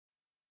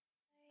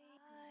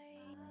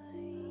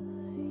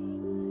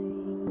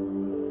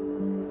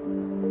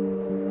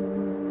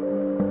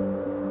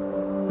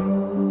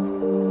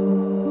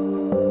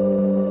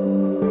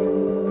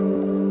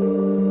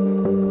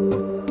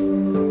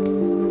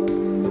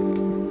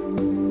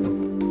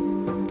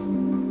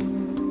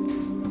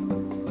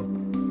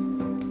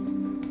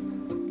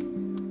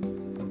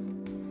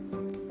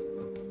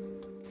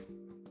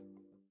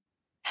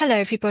Hello,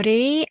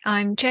 everybody.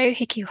 I'm Jo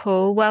Hickey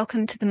Hall.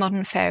 Welcome to the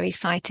Modern Fairy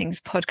Sightings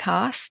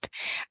Podcast.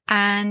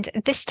 And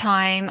this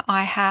time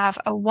I have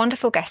a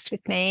wonderful guest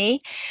with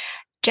me,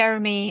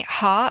 Jeremy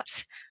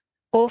Harte,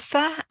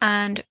 author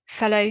and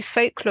fellow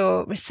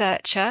folklore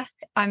researcher.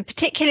 I'm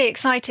particularly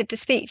excited to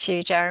speak to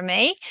you,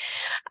 Jeremy.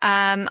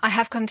 I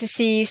have come to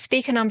see you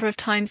speak a number of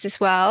times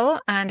as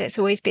well, and it's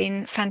always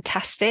been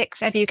fantastic.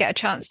 If ever you get a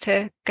chance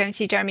to go and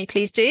see Jeremy,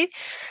 please do.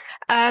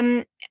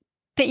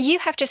 But you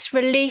have just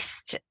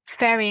released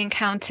Fairy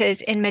Encounters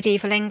in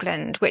Medieval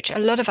England, which a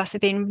lot of us have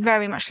been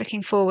very much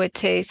looking forward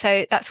to.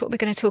 So that's what we're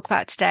going to talk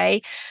about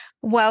today.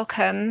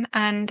 Welcome,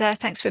 and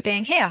thanks for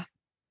being here.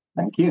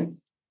 Thank you.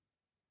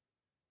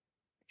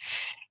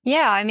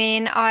 Yeah, I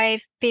mean,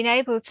 I've been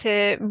able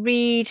to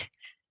read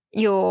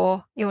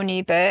your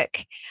new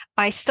book.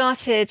 I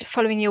started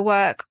following your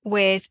work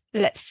with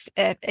Let's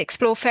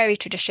Explore Fairy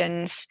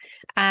Traditions,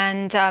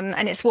 and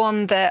it's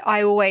one that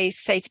I always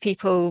say to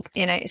people,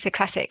 you know, it's a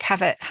classic.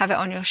 Have it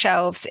on your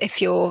shelves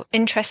if you're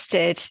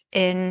interested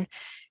in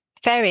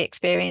fairy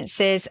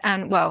experiences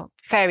and, well,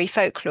 fairy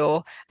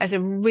folklore as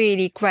a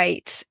really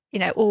great, you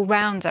know,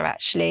 all-rounder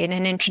actually, and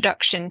an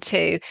introduction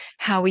to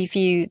how we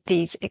view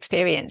these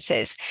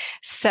experiences.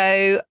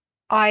 So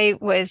I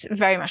was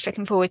very much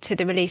looking forward to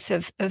the release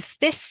of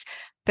this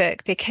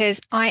book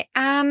because I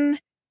am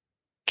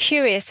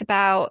curious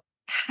about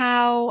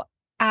how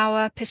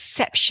our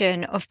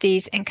perception of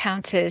these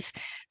encounters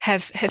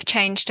have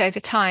changed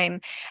over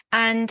time.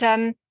 And,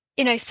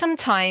 you know,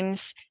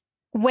 sometimes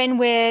when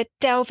we're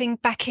delving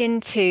back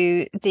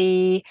into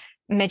the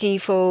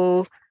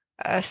medieval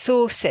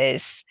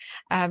resources,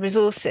 you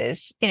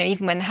know,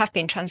 even when they have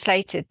been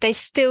translated, they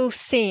still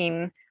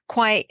seem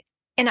quite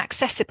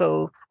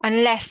inaccessible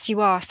unless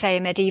you are, say,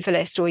 a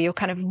medievalist or you're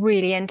kind of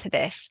really into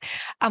this.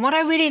 And what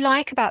I really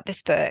like about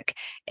this book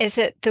is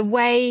that the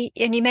way,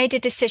 and you made a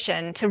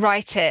decision to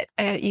write it,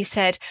 you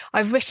said,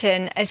 I've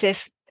written as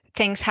if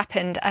things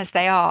happened as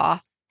they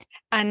are.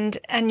 And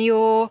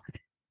your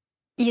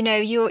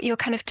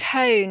kind of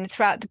tone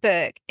throughout the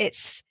book,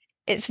 it's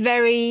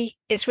really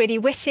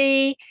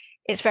witty,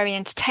 it's very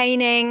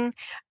entertaining,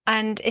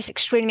 and it's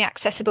extremely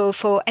accessible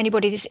for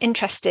anybody that's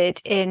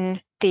interested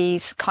in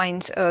these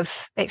kinds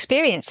of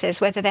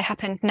experiences, whether they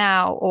happened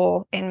now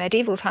or in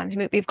medieval times.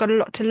 We've got a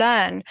lot to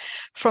learn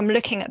from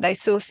looking at those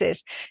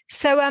sources.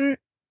 So, I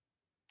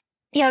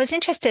was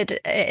interested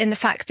in the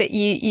fact that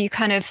you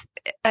kind of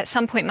at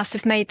some point must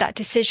have made that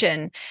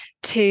decision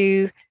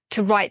to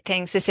write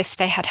things as if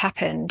they had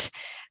happened.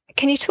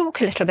 Can you talk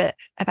a little bit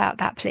about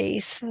that,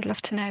 please? I'd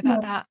love to know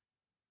about that.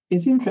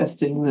 It's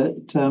interesting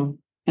that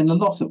in a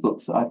lot of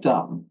books that I've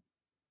done,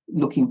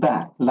 looking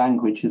back,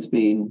 language has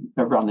been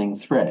a running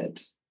thread.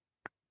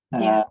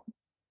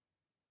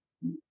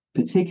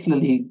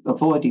 Particularly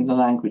avoiding the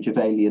language of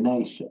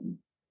alienation.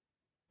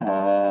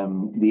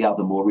 The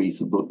other more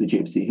recent book, The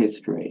Gypsy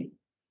History,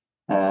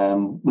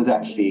 was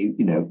actually,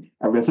 you know,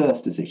 a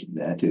reverse decision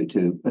there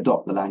to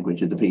adopt the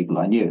language of the people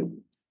I knew,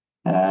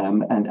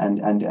 and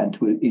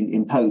to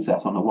impose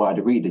that on a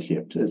wider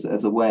readership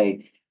as a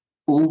way,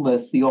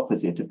 almost the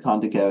opposite of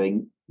kind of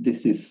going,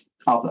 this is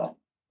other,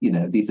 you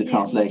know, these are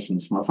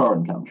translations from a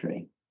foreign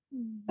country.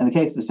 In the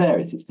case of the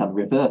fairies, it's kind of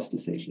reverse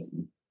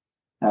decision.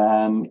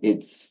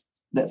 It's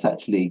let's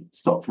actually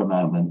stop for a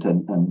moment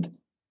and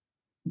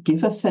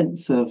give a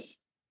sense of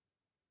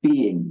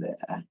being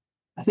there.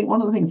 I think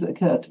one of the things that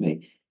occurred to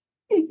me,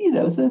 you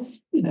know,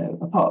 as you know,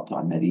 a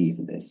part-time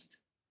medievalist,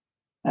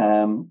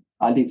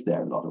 I live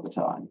there a lot of the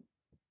time.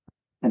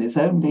 And it's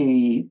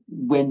only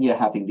when you're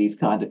having these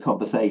kind of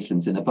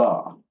conversations in a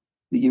bar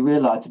that you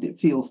realize that it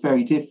feels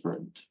very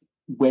different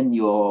when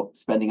you're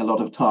spending a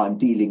lot of time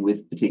dealing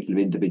with particular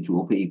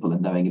individual people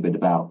and knowing a bit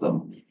about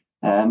them,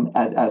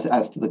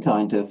 as to the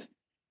kind of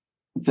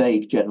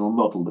vague general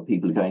model that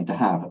people are going to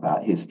have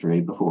about history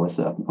before a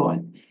certain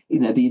point. You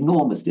know, the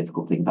enormous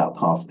difficult thing about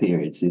past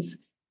periods is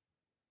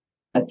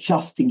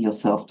adjusting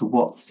yourself to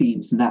what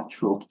seems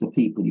natural to the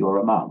people you're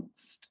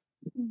amongst.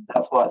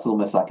 That's why it's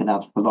almost like an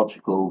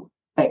anthropological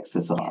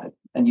exercise.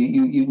 And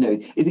you know,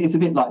 it's a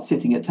bit like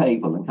sitting at a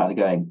table and kind of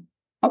going,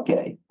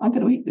 okay, I'm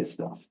going to eat this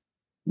stuff.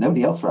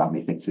 Nobody else around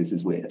me thinks this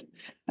is weird.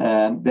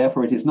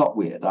 Therefore, it is not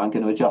weird. I'm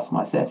going to adjust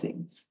my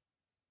settings.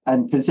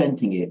 And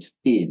presenting it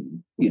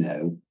in, you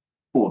know,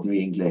 ordinary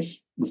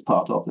English was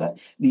part of that.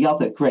 The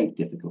other great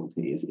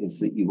difficulty is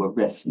that you were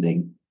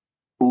wrestling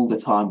all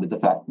the time with the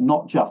fact,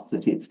 not just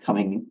that it's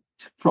coming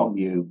from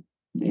you,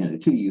 you know,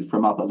 to you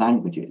from other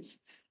languages,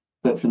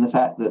 but from the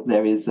fact that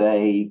there is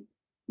a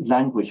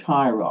language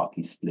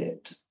hierarchy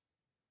split,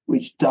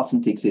 which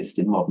doesn't exist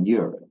in modern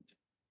Europe.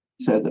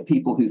 So that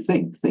people who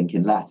think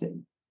in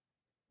Latin,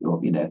 or,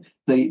 you know,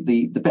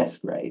 the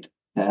best grade.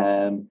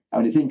 I mean,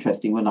 it's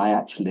interesting when I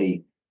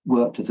actually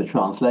worked as a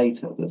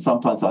translator that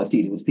sometimes I was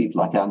dealing with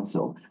people like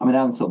Ansel. I mean,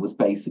 Ansel was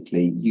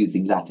basically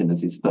using Latin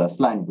as his first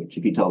language.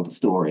 If he told a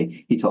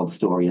story, he told the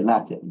story in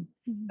Latin.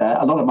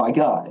 A lot of my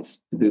guys,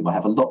 with whom I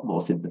have a lot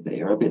more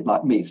sympathy, are a bit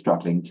like me,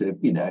 struggling to,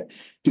 you know,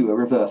 do a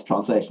reverse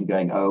translation,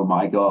 going, oh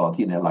my God,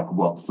 you know, like,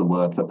 what's the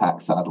word for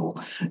pack saddle?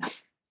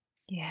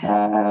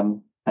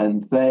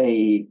 And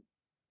they,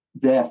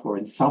 therefore,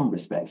 in some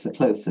respects, are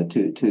closer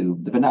to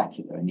the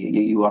vernacular, and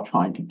you are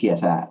trying to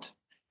get at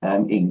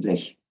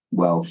English,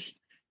 Welsh,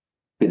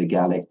 bit of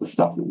Gaelic, the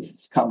stuff that this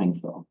is coming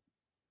from.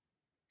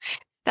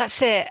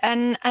 That's it.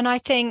 And I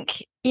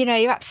think,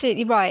 you're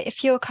absolutely right.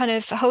 If you're kind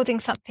of holding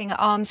something at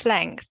arm's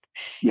length,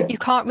 you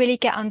can't really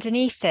get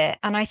underneath it.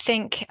 And I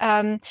think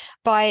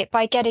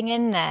by getting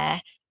in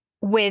there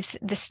with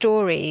the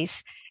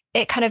stories,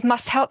 it kind of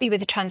must help you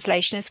with the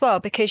translation as well,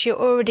 because you're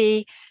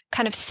already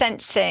kind of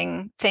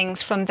sensing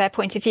things from their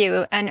point of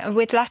view. And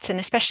with Latin,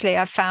 especially,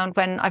 I've found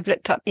when I've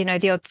looked up,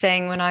 the odd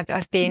thing when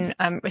I've been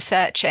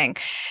researching,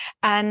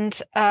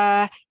 and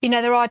there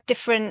are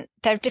different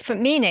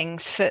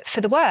meanings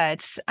for the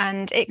words,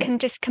 and it can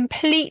just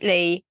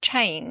completely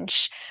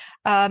change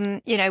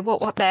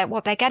what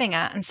they're getting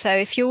at. And so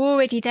if you're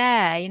already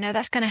there,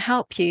 that's going to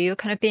help you. You're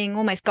kind of being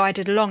almost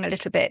guided along a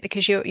little bit,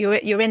 because you're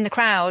in the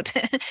crowd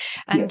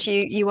and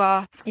you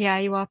are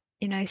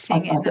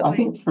seeing it. I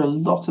think for a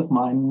lot of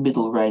my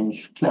middle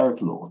range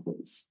clerical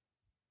authors,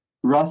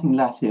 writing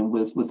Latin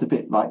was a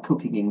bit like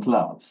cooking in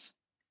gloves.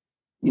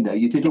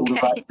 You did all the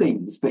right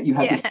things, but you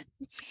had this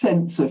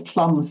sense of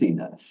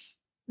clumsiness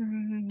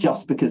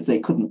just because they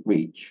couldn't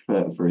reach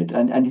for it.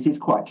 And it is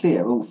quite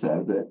clear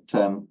also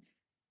that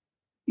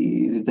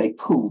they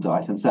pulled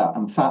items out,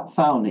 and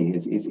Fauni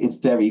is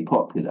very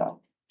popular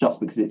just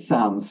because it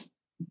sounds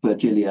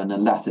Virgilian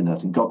and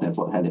Latinate, and God knows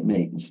what the hell it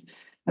means.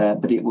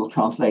 But it will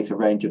translate a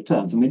range of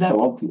terms, and we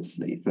know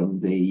obviously from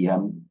the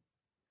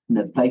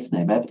place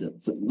name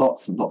evidence that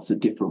lots and lots of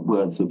different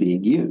words were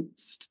being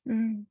used,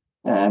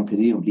 and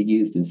presumably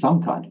used in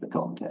some kind of a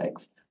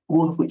context,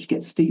 all of which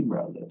get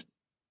steamrolled.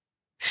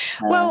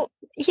 Well,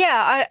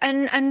 yeah,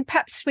 and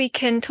perhaps we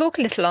can talk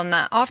a little on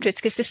that afterwards,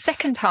 because the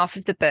second half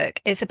of the book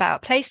is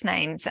about place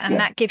names, and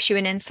that gives you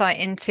an insight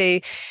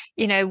into,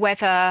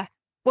 whether.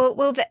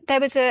 Well, there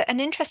was an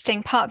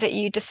interesting part that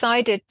you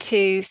decided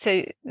to.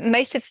 So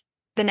most of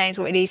the names,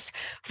 or at least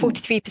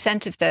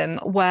 43% of them,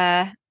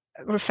 were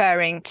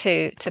referring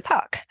to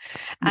Puck,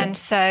 and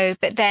so,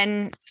 but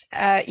then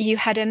you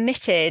had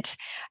omitted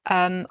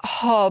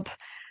Hob,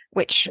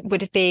 which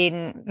would have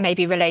been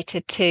maybe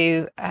related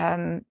to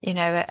a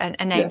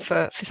name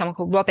for someone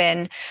called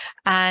Robin,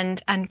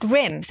 and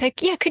Grim. So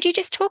could you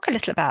just talk a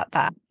little about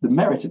that? The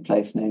merit of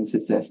place names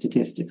is they're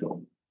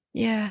statistical.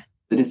 Yeah.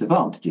 The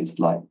disadvantage is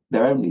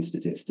they're only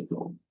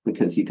statistical,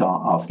 because you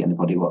can't ask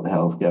anybody what the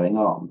hell's going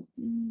on.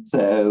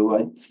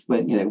 So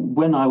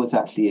when I was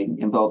actually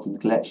involved in the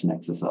collection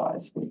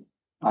exercise,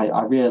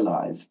 I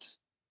realised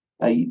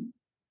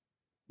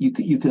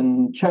you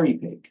can cherry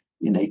pick.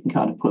 You can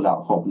kind of pull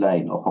out Hob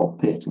Lane or Hob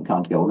Pit and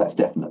kind of go, well, that's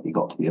definitely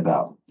got to be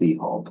about the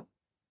Hob.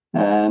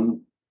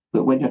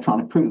 But when you're trying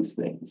to prove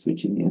things,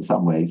 which in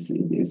some ways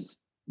is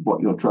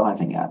what you're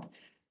driving at,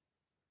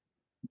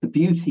 the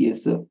beauty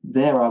is that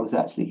there I was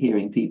actually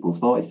hearing people's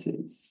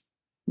voices.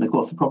 And of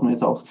course, the problem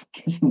is I was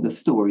getting the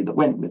story that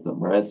went with them,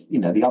 whereas,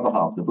 the other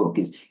half of the book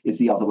is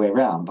the other way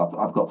around.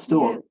 I've got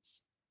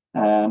stories,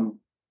 but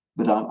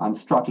I'm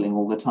struggling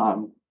all the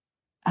time,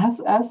 as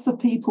the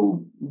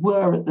people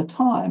were at the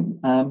time.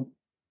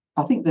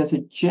 I think there's a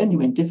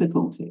genuine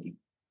difficulty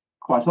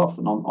quite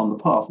often on the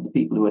part of the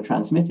people who are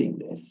transmitting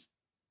this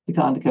to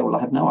kind of go, well,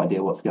 I have no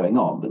idea what's going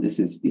on, but this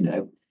is,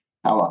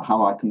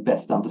 how I can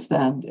best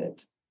understand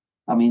it.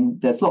 I mean,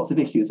 there's lots of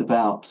issues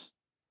about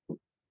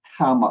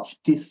how much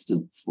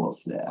distance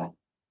was there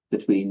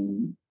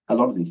between a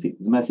lot of these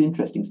people. The most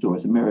interesting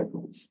stories are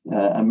miracles,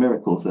 and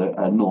miracles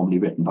are normally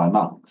written by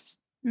monks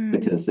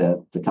because they're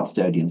the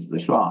custodians of the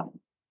shrine.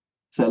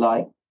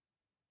 So,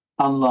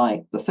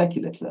 unlike the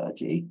secular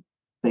clergy,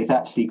 they've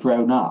actually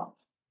grown up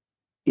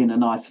in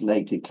an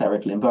isolated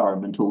clerical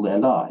environment all their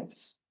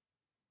lives.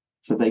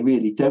 So they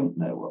really don't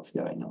know what's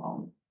going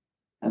on.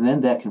 And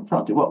then they're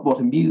confronted. What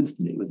amused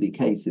me with the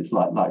cases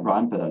like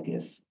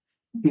Reinbergis,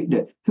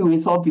 who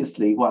is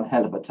obviously one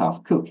hell of a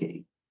tough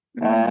cookie.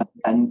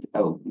 And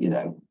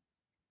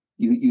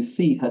you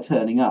see her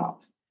turning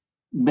up,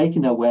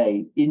 making her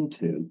way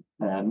into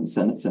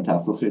St.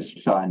 Athel's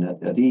shrine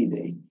at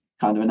Ely,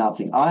 kind of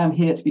announcing, I am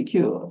here to be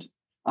cured.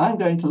 I'm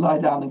going to lie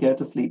down and go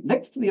to sleep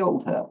next to the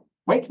altar.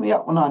 Wake me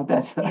up when I'm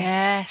better.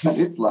 Yes. And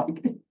it's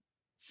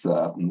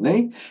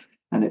certainly.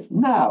 And it's,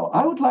 now,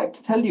 I would like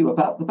to tell you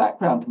about the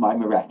background to my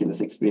miraculous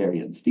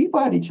experience. Do you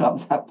by any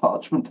chance have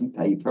parchment and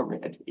paper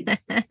ready?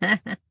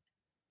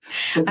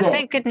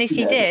 Thank goodness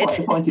he did.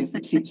 The point is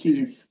that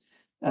she's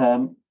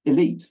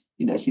elite.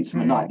 She's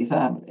from a knightly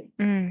family.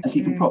 And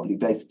she can probably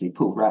basically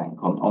pull rank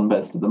on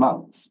most of the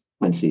monks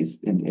when she's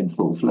in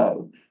full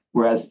flow.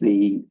 Whereas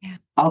the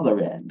other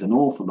end, an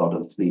awful lot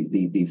of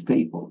these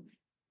people,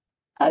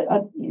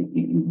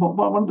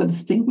 one of the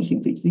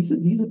distinguishing features,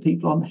 these are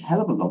people on a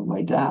hell of a long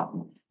way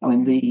down. I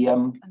mean,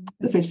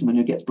 the fisherman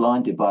who gets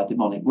blinded by a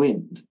demonic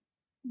wind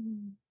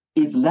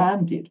is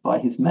landed by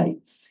his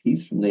mates.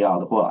 He's from the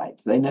Isle of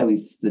Wight. They know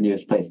the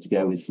nearest place to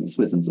go is St.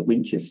 Swithin's at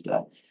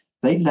Winchester.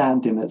 They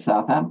land him at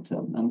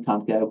Southampton and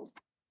can't go,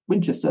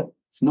 Winchester,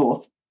 it's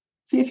north.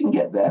 See if you can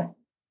get there.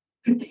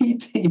 he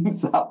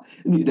teams up,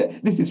 and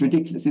this is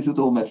ridiculous. This is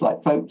almost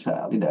like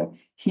folktale.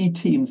 He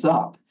teams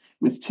up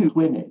with two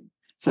women.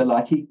 So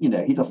like he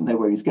doesn't know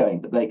where he's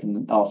going, but they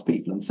can ask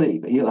people and see,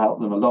 but he'll help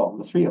them along.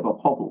 The three of them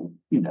hobble,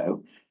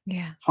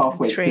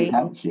 halfway through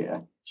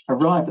Hampshire,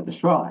 arrive at the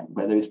shrine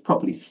where there is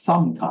probably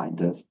some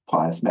kind of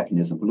pious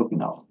mechanism for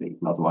looking after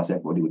people. Otherwise,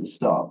 everybody would have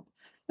starved,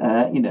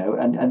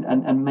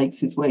 and makes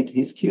his way to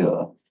his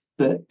cure.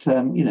 But,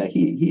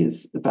 he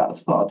is about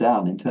as far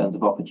down in terms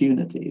of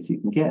opportunity as you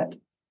can get.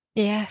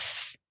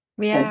 Yes.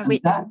 Yeah. And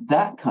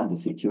that kind of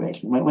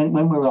situation,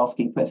 when we're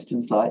asking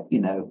questions like,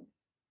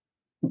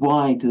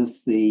 why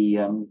does the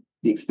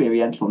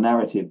experiential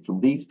narrative from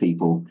these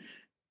people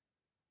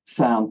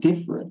sound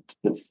different,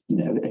 that's,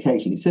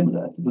 occasionally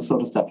similar to the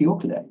sort of stuff you're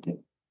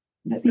collecting?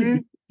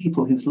 These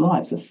people whose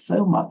lives are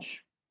so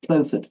much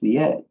closer to the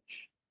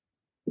edge.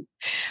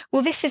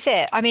 Well, this is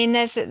it. I mean,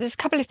 there's a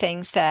couple of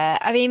things there.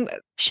 I mean,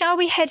 shall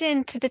we head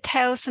into the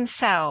tales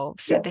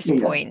themselves at this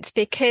point?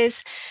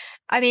 Because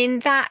I mean,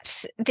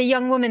 that the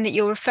young woman that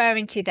you're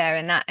referring to there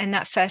in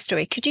that first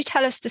story, could you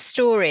tell us the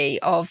story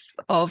of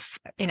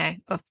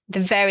the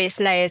various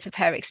layers of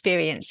her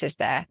experiences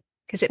there?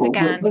 Because it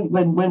began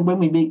when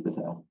we meet with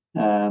her.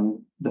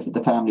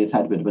 The family has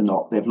had a bit of a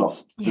knock. They've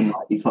lost the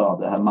knightly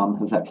father. Her mum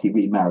has actually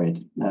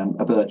remarried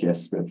a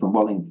burgess from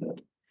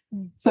Wallingford.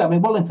 So I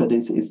mean, Wallingford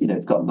is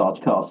it's got a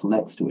large castle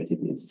next to it.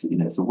 It's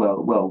a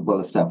well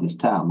established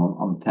town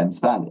on the Thames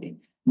Valley.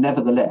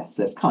 Nevertheless,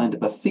 there's kind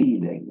of a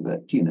feeling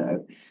that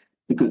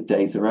the good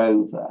days are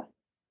over,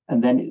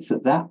 and then it's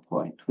at that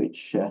point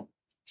which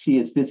she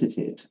is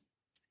visited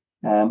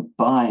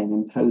by an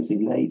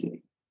imposing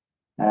lady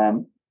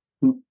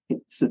who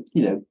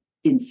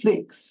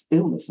inflicts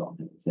illness on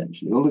her.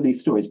 Essentially, all of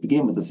these stories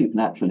begin with the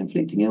supernatural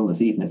inflicting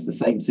illness, even if the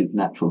same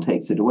supernatural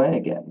takes it away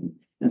again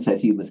and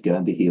says, "You must go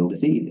and be healed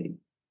at Ely."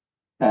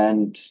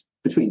 And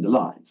between the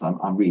lines,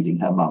 I'm reading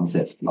her mum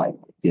says, like,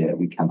 "Yeah,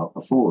 we cannot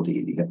afford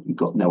Ely. You've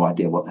got no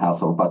idea what the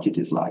household budget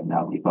is like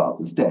now that your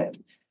father's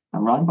dead."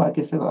 And Reinbach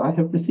says, "I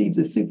have received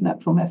this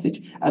supernatural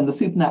message." And the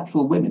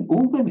supernatural women,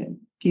 all women,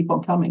 keep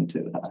on coming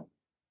to her.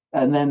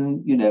 And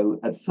then,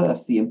 at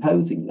first the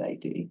imposing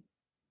lady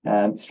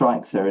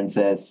strikes her and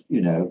says,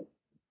 "You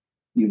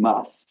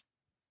must."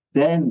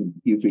 Then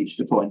you've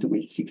reached a point at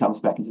which she comes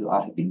back and says,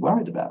 "I have been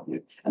worried about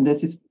you." And there's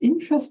this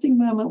interesting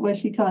moment where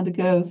she kind of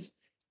goes,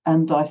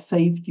 "And I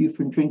saved you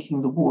from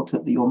drinking the water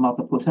that your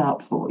mother put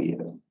out for you."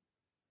 And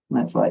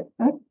that's like,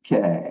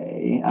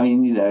 okay. I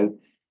mean,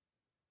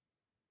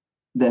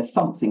 there's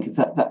something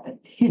that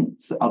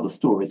hints at other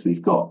stories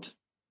we've got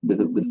with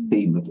the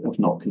theme of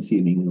not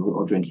consuming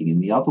or drinking in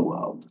the other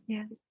world.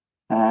 Yeah.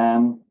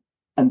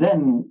 And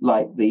then,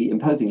 like, the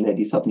imposing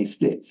lady suddenly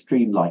splits,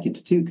 dreamlike,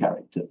 into two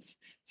characters.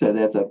 So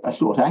there's a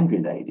short, angry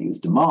lady who's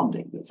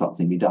demanding that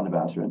something be done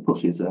about her and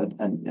pushes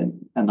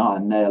an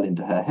iron nail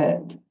into her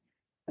head.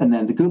 And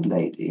then the good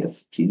lady,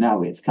 as she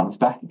now is, comes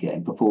back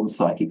again, performs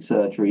psychic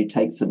surgery,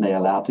 takes the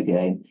nail out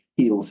again,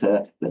 heals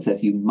her, but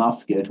says, "You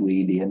must go to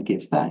Ely and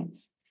give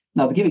thanks."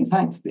 Now, the giving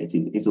thanks bit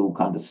is all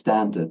kind of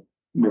standard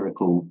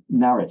miracle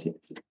narrative.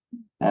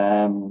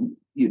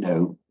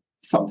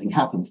 Something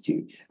happens to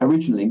you.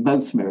 Originally,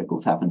 most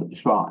miracles happened at the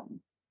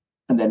shrine.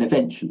 And then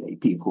eventually,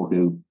 people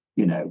who,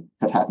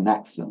 have had an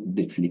accident,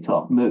 literally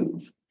can't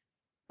move,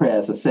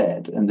 prayers are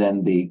said. And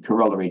then the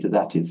corollary to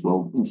that is,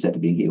 well, instead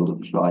of being healed at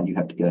the shrine, you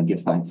have to go and give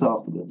thanks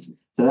afterwards.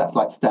 So that's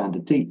like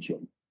standard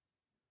teaching.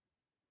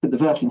 But the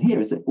version here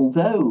is that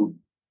although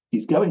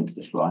he's going to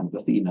the shrine of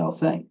a female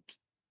saint,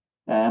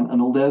 and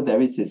although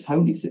there is this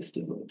holy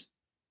sisterhood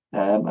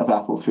of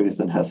Athelthruth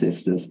and her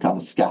sisters kind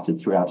of scattered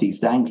throughout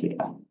East Anglia,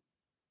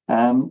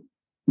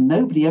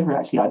 nobody ever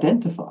actually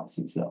identifies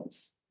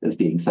themselves as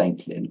being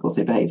saintly. And of course,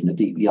 they behave in a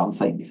deeply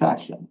unsaintly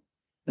fashion,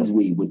 as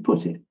we would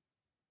put it.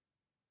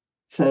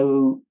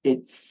 So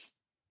it's,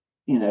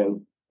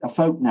 a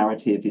folk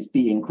narrative is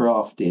being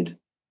grafted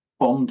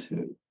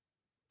onto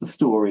the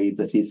story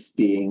that is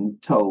being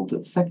told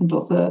at second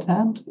or third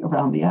hand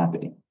around the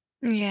abbey.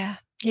 Yeah.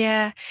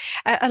 Yeah.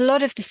 A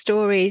lot of the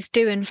stories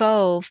do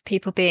involve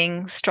people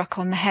being struck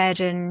on the head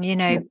and,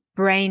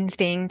 brains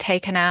being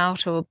taken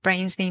out or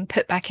brains being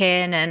put back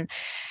in. And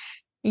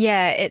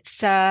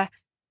it's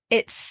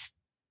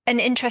an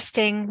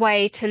interesting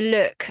way to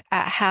look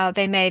at how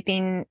they may have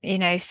been,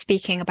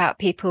 speaking about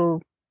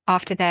people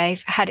after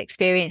they've had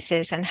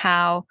experiences and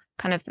how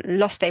kind of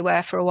lost they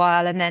were for a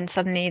while, and then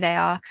suddenly they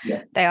are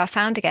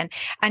found again.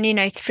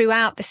 And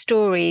throughout the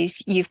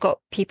stories, you've got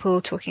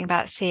people talking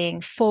about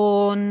seeing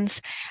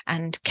fauns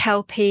and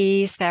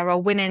kelpies. There are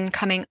women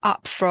coming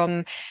up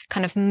from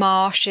kind of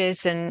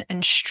marshes and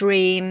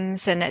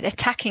streams and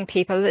attacking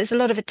people. There's a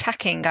lot of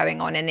attacking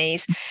going on in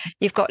these.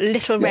 You've got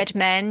little red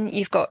men,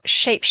 you've got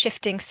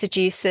shape-shifting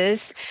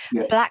seducers,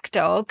 black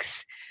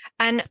dogs,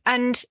 and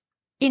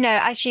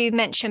as you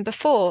mentioned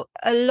before,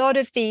 a lot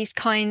of these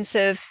kinds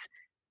of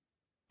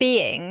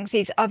beings,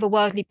 these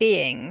otherworldly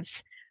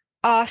beings,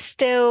 are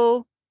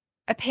still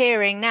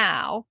appearing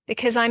now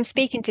because I'm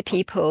speaking to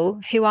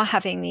people who are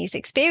having these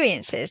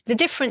experiences. The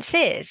difference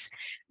is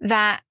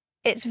that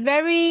it's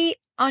very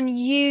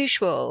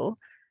unusual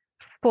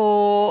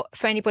for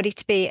anybody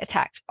to be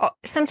attacked.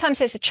 Sometimes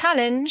there's a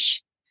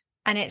challenge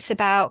and it's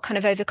about kind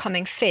of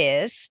overcoming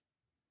fears,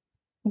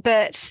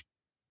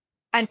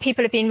 and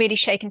people have been really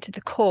shaken to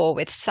the core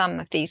with some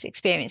of these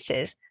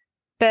experiences.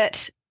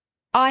 But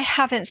I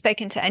haven't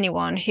spoken to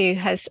anyone who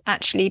has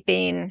actually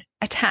been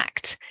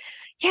attacked.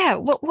 Yeah,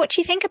 what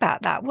do you think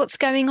about that? What's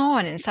going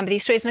on in some of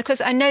these stories? And of course,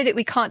 I know that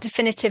we can't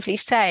definitively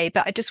say,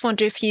 but I just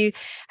wonder if you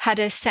had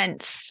a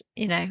sense,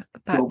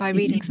 by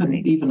reading some of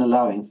these. Even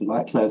allowing for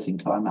like closing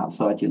time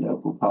outside your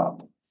local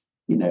pub.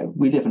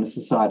 We live in a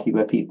society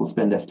where people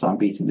spend less time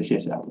beating the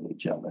shit out of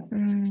each other.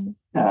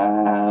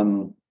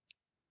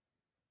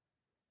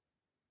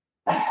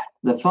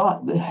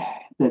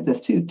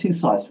 There's two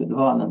sides to it, the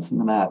violence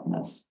and the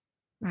madness.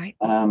 Right.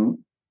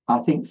 I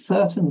think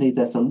certainly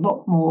there's a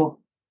lot more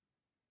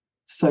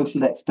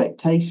social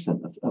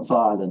expectation of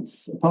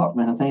violence, apart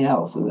from anything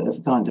else, as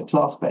a kind of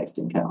class-based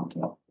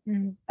encounter.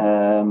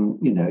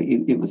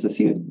 It was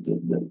assumed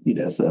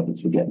that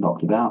servants would get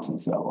knocked about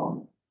and so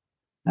on.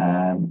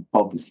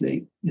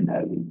 Obviously,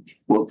 the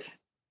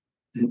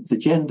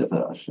gender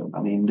version.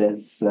 I mean,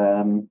 there's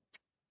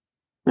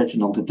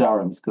Reginald of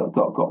Durham's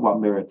got one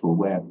miracle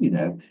where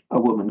a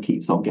woman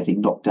keeps on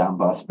getting knocked down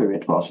by a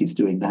spirit while she's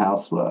doing the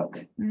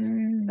housework,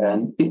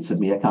 and bits of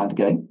me are kind of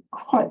going,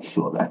 quite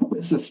sure that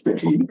was a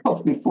spirit. You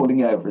possibly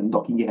falling over and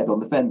knocking your head on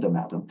the fender,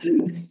 madam.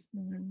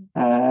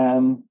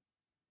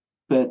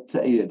 But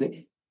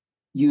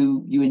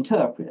you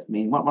interpret. I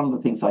mean, one of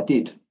the things I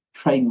did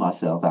train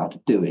myself out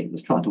of doing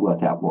was trying to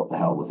work out what the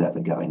hell was ever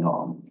going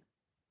on,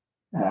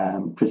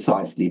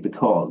 precisely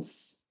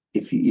because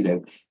if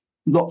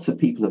lots of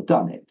people have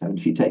done it. I mean,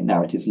 if you take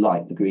narratives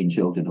like The Green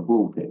Children of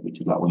Woolpit,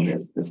 which is like one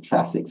of those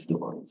classic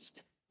stories,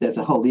 there's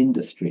a whole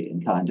industry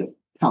in kind of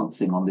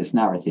pouncing on this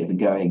narrative and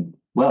going,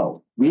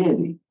 well,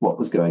 really, what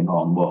was going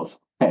on was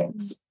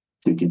X,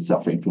 2 kids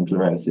suffering from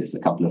sclerosis, a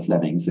couple of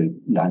Flemings who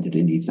landed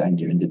in East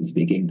Anglia and didn't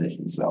speak English,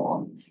 and so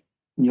on.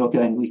 And you're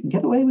going, we can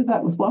get away with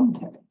that with one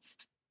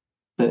text.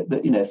 But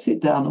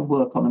sit down and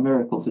work on the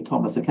miracles of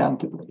Thomas of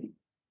Canterbury.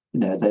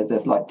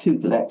 There's like 2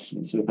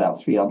 collections of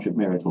about 300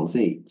 miracles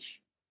each.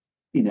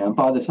 And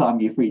by the time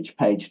you've reached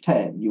page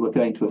 10, you were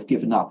going to have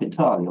given up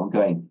entirely on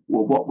going,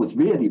 well, what was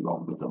really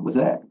wrong with them was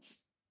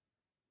X.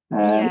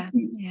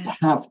 You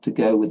have to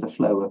go with the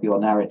flow of your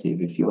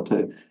narrative if you're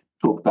to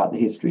talk about the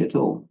history at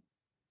all.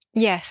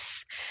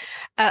 Yes.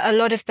 A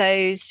lot of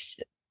those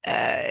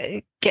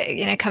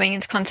coming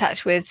into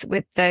contact with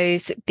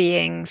those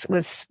beings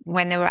was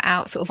when they were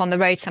out sort of on the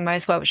road somewhere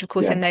as well, which of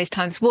course in those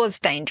times was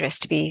dangerous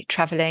to be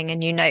traveling.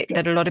 And you note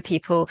that a lot of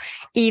people,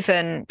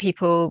 even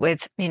people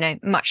with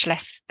much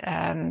less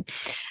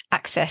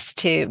access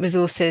to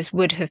resources,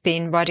 would have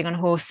been riding on a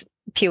horse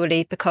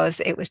purely because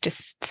it was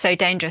just so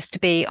dangerous to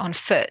be on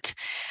foot.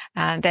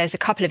 There's a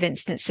couple of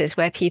instances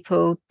where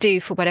people do,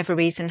 for whatever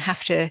reason,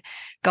 have to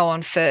go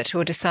on foot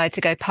or decide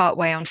to go part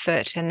way on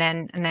foot and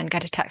then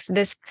get attacked. So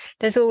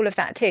there's all of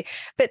that too.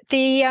 But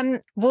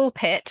the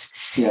Woolpit,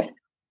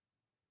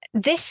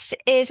 this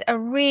is a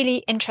really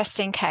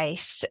interesting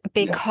case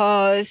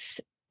because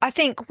I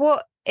think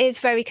what is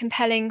very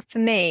compelling for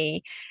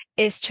me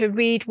is to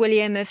read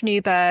William of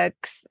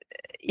Newburgh's.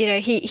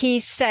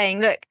 He's saying,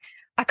 look,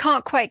 I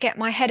can't quite get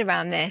my head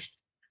around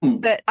this,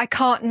 but I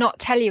can't not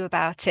tell you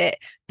about it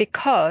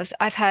because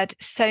I've had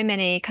so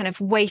many kind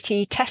of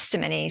weighty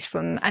testimonies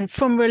from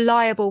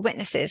reliable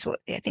witnesses.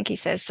 What I think he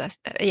says,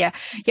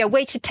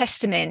 weighted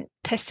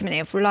testimony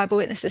of reliable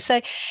witnesses.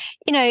 So,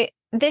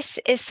 this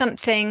is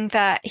something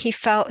that he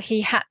felt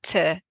he had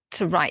to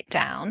write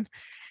down,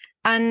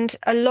 and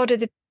a lot of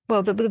the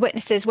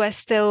witnesses were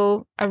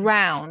still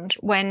around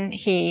when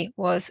he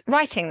was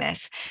writing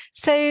this.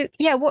 So,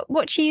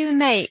 what do you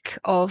make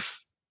of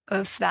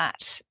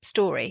that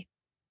story?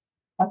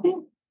 I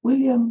think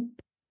William,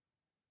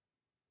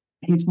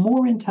 he's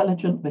more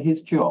intelligent for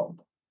his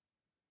job.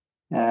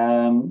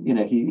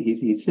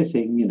 He's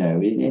sitting, in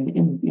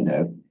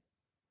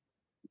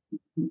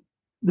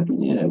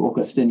the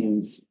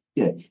Augustinians.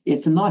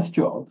 It's a nice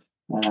job.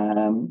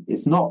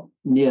 It's not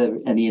near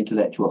any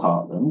intellectual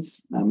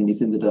heartlands. I mean,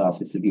 he's in the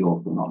Diocese of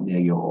York, but not near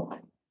York.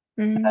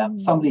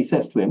 Somebody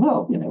says to him,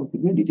 well, we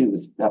could really do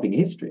with having a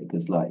history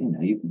because,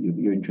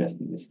 you're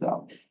interested in this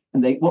stuff.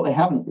 And what they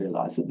haven't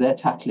realised that they're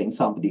tackling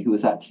somebody who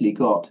has actually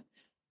got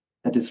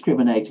a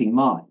discriminating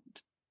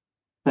mind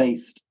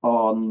based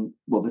on,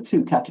 the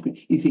 2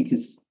 categories. You see,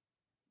 because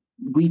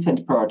we tend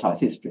to prioritise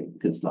history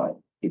because,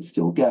 it's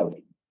still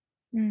going.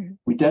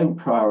 We don't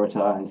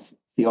prioritise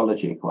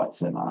theology quite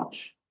so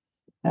much.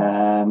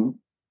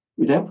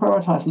 We don't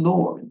prioritise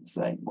law in the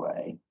same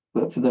way.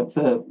 But for the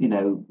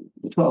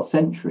 12th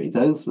century,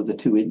 those were the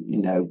 2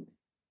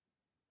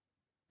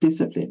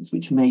 disciplines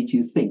which made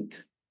you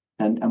think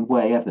and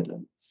weigh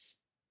evidence.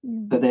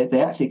 So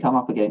they actually come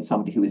up against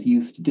somebody who is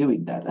used to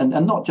doing that,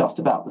 and not just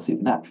about the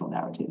supernatural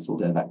narratives,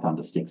 although that kind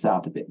of sticks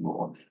out a bit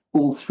more.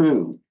 All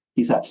through,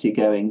 he's actually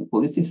going,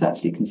 well, is this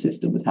actually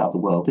consistent with how the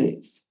world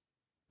is?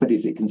 But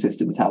is it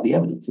consistent with how the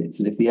evidence is?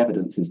 And if the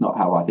evidence is not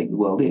how I think the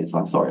world is,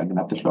 I'm sorry, I'm going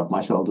to have to shrug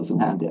my shoulders and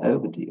hand it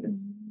over to you.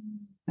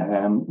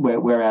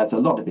 Whereas a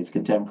lot of his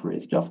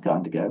contemporaries just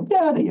kind of go,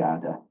 yada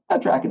yada, a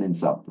dragon in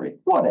Sudbury,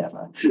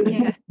 whatever.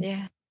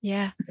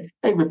 Yeah.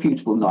 A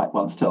reputable knight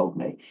once told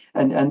me,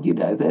 and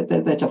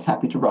they're just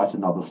happy to write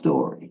another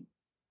story.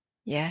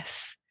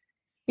 Yes.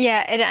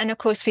 Yeah, and of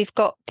course we've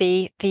got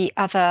the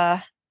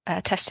other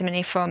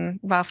testimony from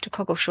Ralph de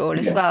Coggeshall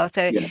as well.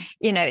 So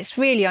it's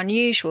really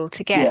unusual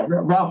to get. Yeah,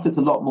 Ralph is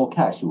a lot more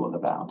casual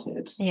about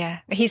it. Yeah,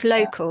 he's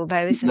local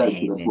though, he's isn't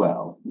local as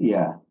well.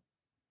 Yeah.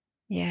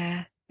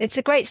 Yeah, it's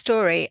a great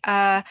story.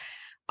 I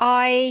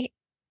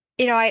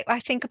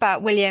think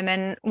about William,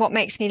 and what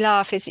makes me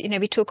laugh is,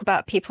 we talk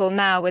about people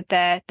now with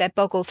their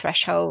boggle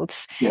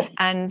thresholds,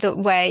 and the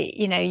way,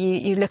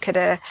 you look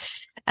at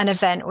an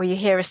event or you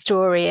hear a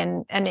story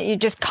and you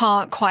just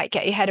can't quite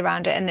get your head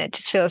around it, and it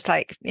just feels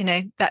like,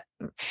 that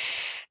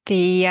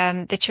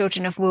the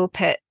children of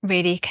Woolpit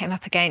really came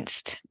up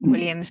against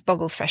William's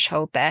boggle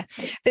threshold there.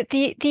 But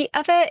the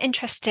other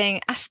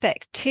interesting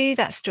aspect to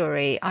that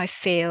story, I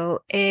feel,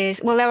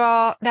 is, well, there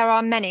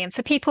are many, and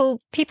for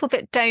people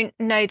that don't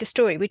know the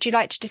story, would you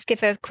like to just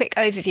give a quick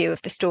overview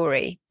of the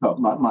story? Well,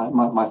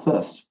 my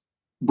first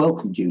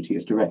welcome duty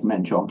is to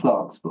recommend John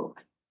Clarke's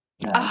book.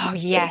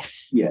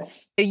 Yes.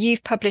 So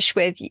you've published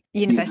with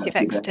University of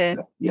Exeter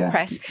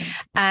Press,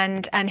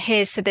 and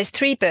there's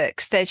 3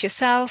 books. There's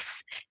yourself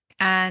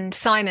and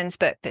Simon's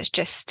book that's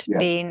just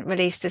been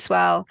released as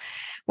well,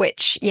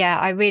 which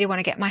I really want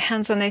to get my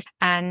hands on those.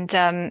 And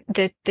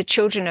the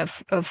Children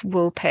of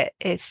Woolpit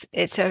it's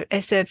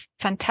a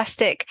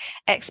fantastic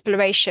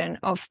exploration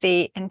of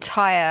the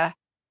entire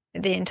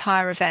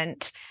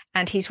event,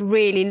 and he's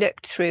really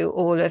looked through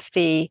all of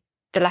the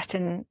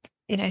Latin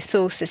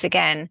sources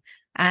again.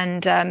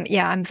 And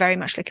I'm very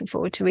much looking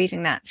forward to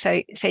reading that.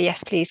 So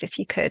yes, please, if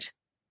you could.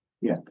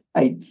 Yeah,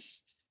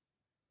 it's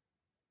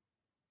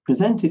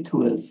presented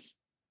to us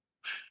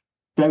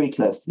very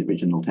close to the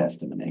original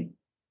testimony.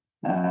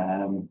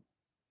 In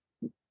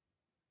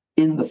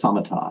the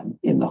summertime,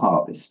 in the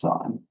harvest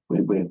time,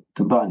 we're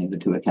combining the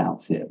 2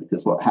 accounts here,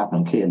 because what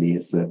happened clearly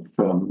is that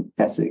from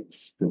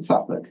Essex to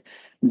Suffolk,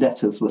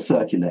 letters were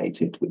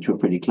circulated which were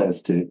pretty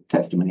close to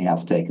testimony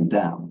as taken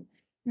down.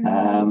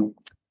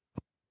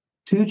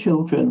 2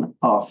 children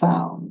are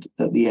found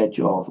at the edge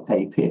of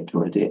a pit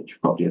or a ditch,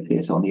 probably a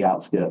pit on the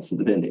outskirts of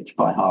the village,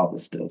 by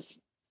harvesters.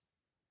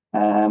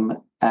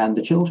 And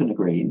the children are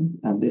green,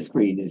 and this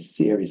green is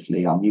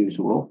seriously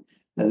unusual.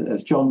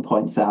 As John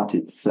points out,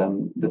 it's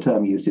the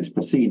term used is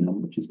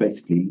prasinum, which is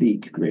basically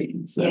leek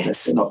green. So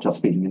they're not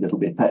just feeling a little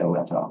bit pale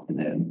that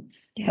afternoon.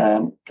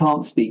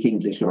 Can't speak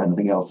English or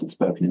anything else that's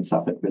spoken in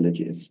Suffolk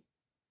villages.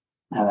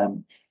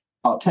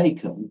 Are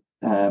taken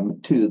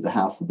to the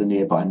house of the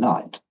nearby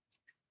knight.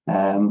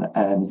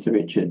 And Sir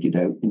Richard,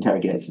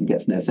 interrogates and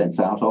gets no sense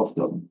out of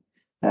them.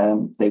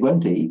 They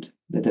won't eat.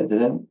 They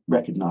don't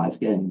recognise,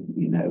 again,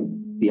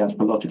 the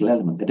anthropological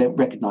element. They don't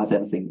recognise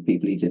anything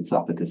people eat in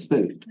Suffolk as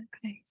food.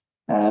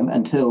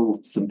 Until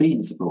some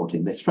beans are brought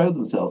in. They throw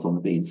themselves on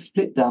the beans,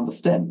 split down the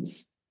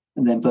stems,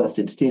 and then burst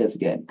into tears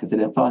again because they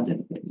don't find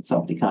anything. And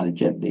somebody kind of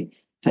gently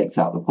takes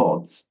out the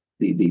pods.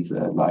 These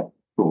are like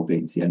raw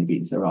beans, the only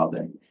beans there are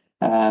then.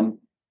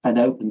 And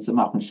opens them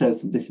up and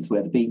shows them this is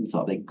where the beans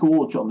are. They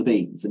gorge on the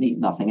beans and eat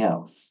nothing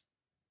else,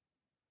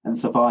 and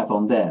survive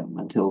on them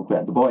until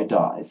the boy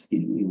dies.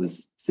 He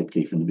was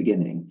sickly from the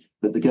beginning,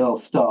 but the girl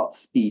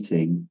starts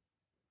eating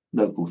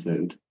local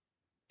food,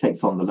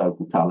 takes on the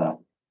local colour,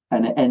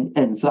 and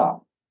ends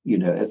up,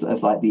 as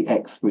like the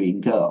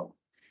ex-green girl.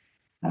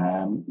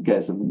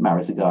 Goes and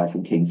marries a guy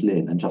from King's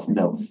Lynn and just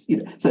melts.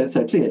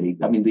 So clearly,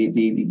 I mean,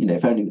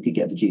 if only we could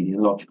get the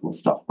genealogical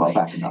stuff far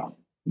back enough.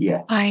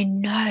 Yes, I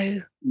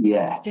know.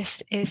 Yes,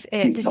 this is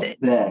it.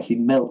 There, she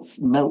melts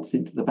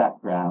into the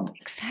background.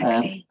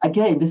 Exactly.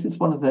 Again, this is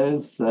one of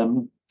those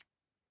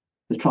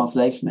the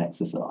translation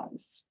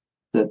exercise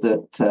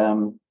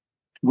that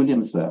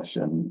William's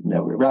version,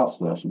 Ralph's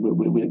version.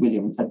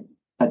 William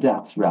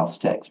adapts Ralph's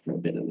text for a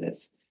bit of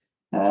this,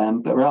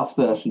 but Ralph's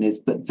version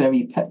is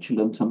very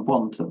petulant and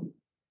wanton.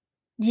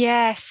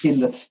 Yes, in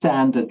the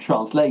standard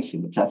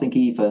translation, which I think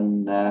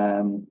even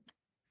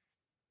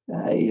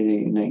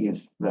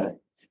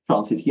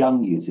Francis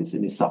Young uses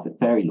in his Suffolk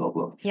Fairy Law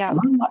book. And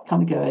I'm like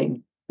kind of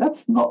going,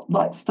 that's not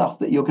like stuff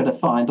that you're going to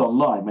find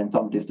online when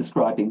somebody's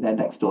describing their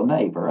next door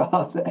neighbour,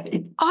 are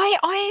they?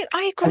 I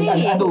agree.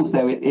 And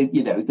also,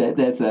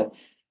 there's a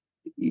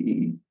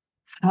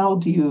how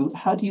do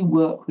you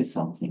work with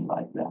something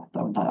like that?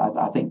 I mean,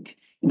 I think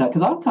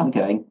because I'm kind of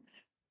going,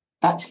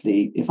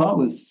 actually, if I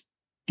was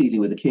dealing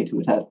with a kid who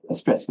had had a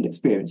stressful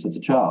experience as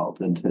a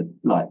child and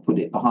had put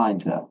it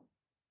behind her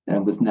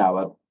and was now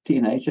a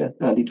teenager,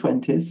 early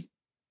 20s.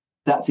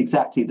 That's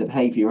exactly the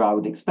behaviour I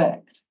would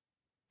expect.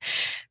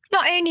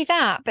 Not only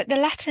that, but the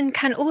Latin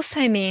can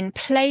also mean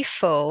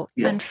playful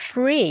and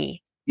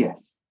free.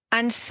 Yes.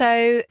 And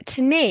so,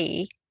 to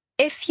me,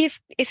 if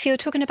you're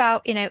talking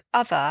about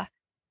other,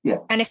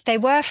 and if they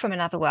were from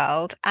another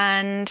world,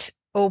 and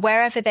or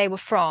wherever they were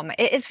from,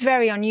 it is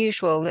very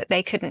unusual that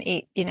they couldn't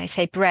eat,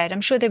 say bread.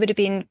 I'm sure they would have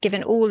been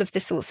given all of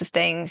the sorts of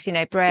things,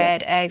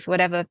 bread, eggs,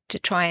 whatever, to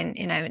try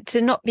and,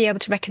 to not be able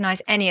to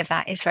recognize any of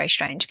that is very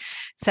strange.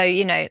 So,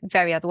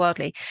 very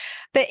otherworldly.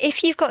 But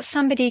if you've got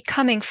somebody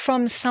coming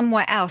from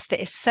somewhere else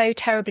that is so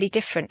terribly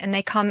different, and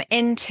they come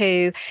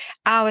into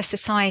our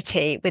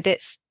society with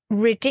its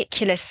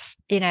ridiculous,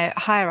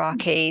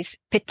 hierarchies,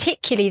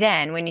 particularly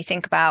then when you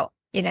think about,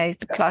 the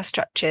class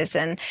structures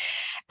and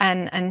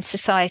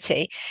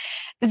society,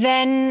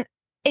 then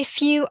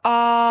if you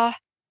are,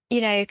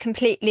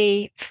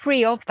 completely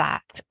free of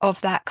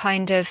that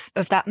kind of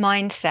that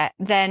mindset,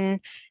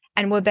 then,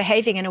 and we're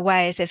behaving in a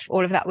way as if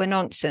all of that were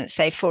nonsense,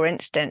 say, for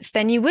instance,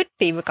 then you would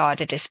be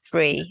regarded as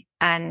free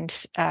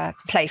and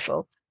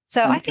playful.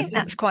 So I think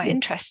that's quite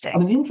interesting. I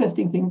mean, the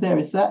interesting thing there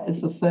is that it's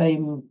the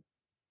same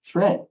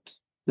threat,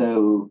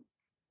 though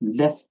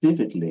less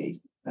vividly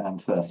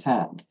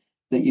firsthand,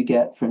 that you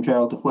get from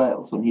Gerald of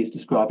Wales when he's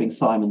describing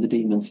Simon the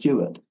Demon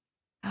Steward.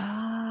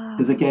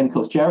 Because again, of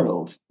course,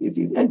 Gerald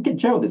is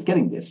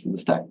getting this from the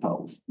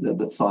Stackpoles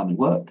that Simon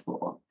worked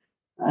for.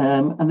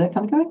 And they're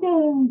kind of going,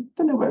 yeah,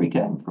 don't know where he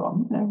came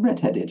from.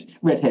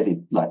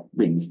 Red-headed, like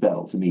rings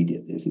bells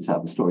immediately. This is how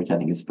the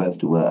storytelling is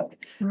supposed to work.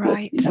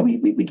 Right. But,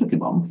 we took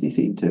him on because he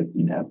seemed to,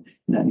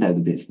 know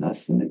the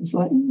business. And it was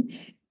like,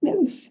 it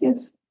was,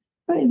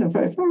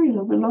 very, very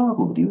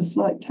reliable, but he was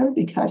like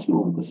terribly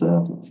casual with the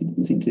servants. He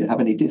didn't seem to have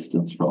any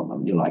distance from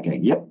them. You're like,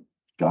 yep,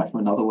 guy from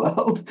another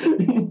world.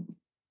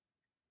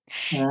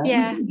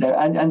 Yeah.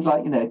 And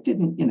like,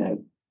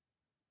 didn't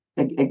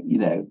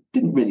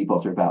really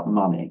bother about the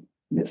money.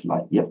 And it's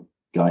like, yep,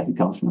 guy who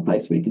comes from a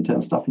place where you can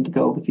turn stuff into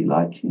gold if you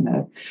like.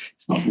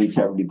 It's not really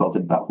terribly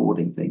bothered about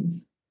hoarding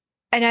things.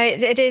 I know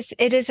it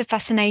is a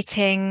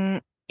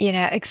fascinating,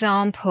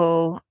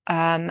 example,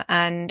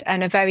 and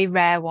a very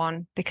rare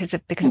one because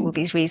of all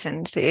these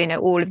reasons,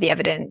 all of the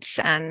evidence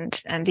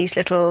and these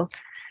little,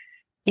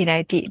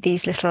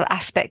 these little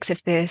aspects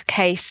of the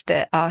case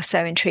that are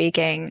so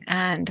intriguing,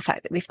 and the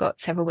fact that we've got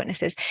several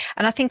witnesses.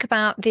 And I think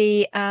about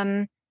the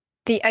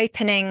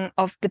opening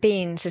of the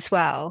beans as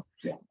well,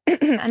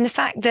 and the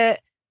fact that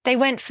they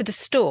went for the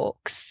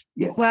stalks.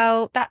 Yes.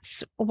 Well,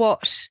 that's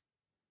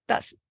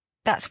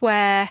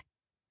where,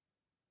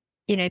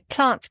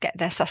 plants get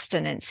their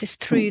sustenance, is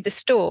through the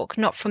stalk,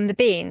 not from the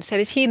bean. So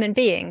as human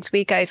beings,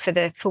 we go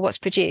for what's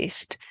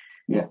produced.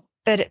 Yeah.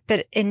 But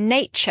in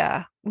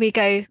nature, we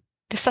go,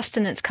 the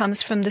sustenance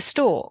comes from the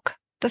stalk,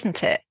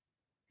 doesn't it?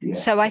 Yeah.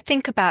 So I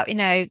think about,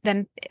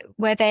 them,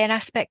 were they an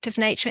aspect of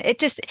nature? It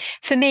just,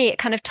 for me, it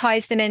kind of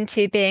ties them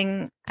into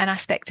being an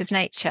aspect of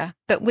nature,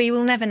 but we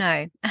will never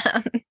know.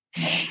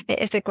 It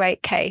is a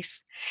great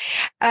case.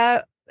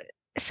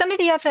 Some of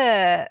the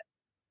other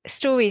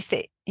stories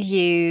that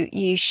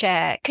you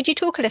share, could you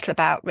talk a little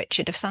about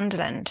Richard of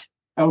Sunderland?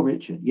 Oh,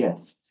 Richard,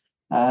 yes.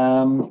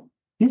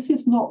 This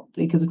is not,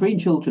 because the Green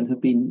Children have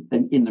been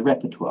in the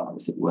repertoire,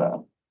 as it were,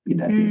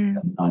 since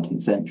the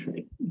 19th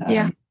century.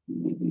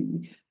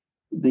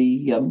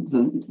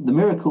 The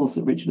miracles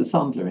that Richard of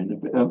Sunderland,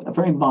 a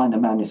very minor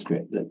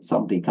manuscript that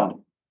somebody kind of,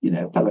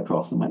 fell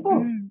across and went,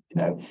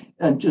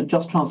 and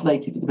just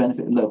translated for the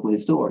benefit of local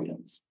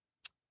historians.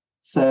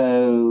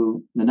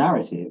 So the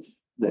narrative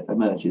that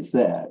emerges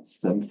there, it's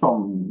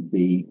from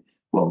the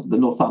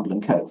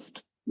Northumberland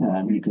coast.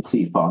 You can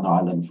see Farne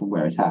Island from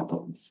where it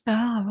happens.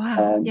 Oh,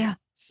 wow. Yeah.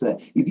 So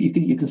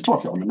you can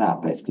spot it on the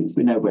map, basically, because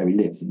we know where he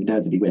lives, and we know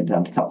that he went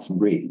down to cut some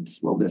reeds.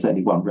 Well, there's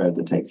only one road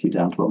that takes you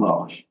down to a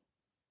marsh.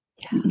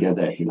 Yeah. You can go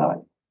there if you like.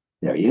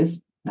 There he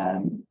is,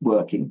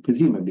 working,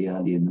 presumably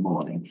early in the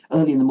morning.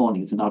 Early in the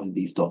morning is another of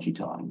these dodgy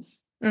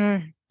times.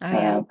 And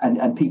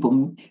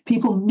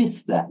people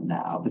miss that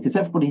now, because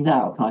everybody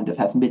now kind of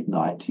has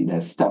midnight,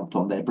 stamped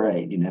on their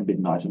brain,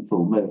 midnight and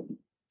full moon.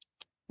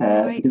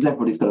 Because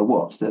everybody's got a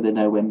watch, so they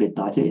know when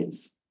midnight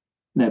is.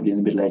 Nobody in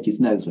the Middle Ages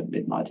knows when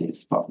midnight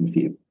is, apart from a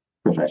few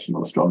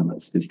professional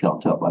astronomers, because you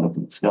can't tell by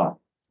looking at the sky,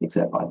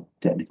 except by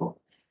technical.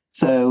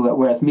 So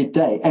whereas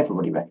midday,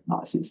 everybody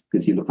recognises,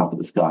 because you look up at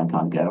the sky and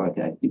kind of go,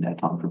 okay,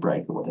 time for a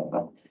break or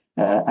whatever.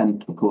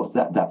 And of course,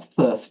 that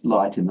first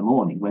light in the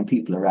morning when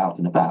people are out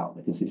and about,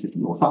 because this is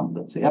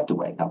Northumberland, so you have to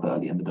wake up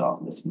early in the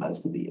darkness for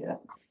most of the year.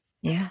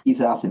 Yeah.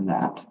 He's out in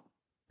that.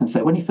 And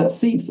so when he first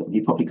sees them,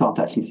 you probably can't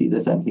actually see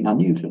there's anything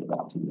unusual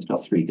about him. There's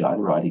just three guys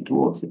riding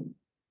towards him.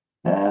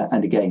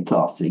 And again,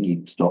 classing,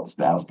 he stops,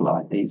 bows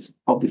politely. He's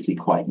obviously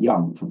quite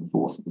young from the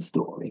force of the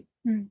story.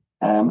 And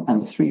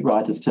the three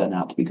riders turn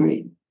out to be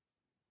green.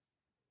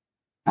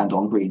 And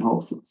on green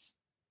horses.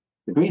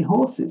 The green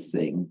horses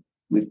thing,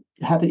 we've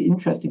had an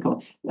interesting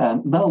comment.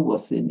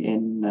 Melwas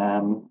in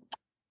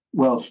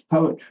Welsh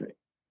poetry,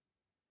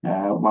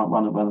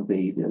 one of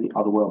the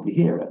otherworldly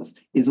heroes,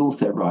 is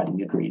also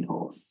riding a green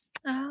horse.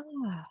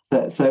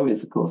 So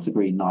is, of course, the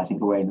Green Knight in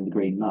Gawain and the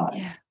Green Knight.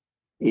 Yeah.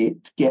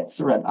 It gets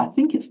around. I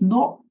think it's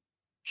not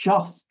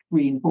just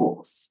green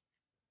horse.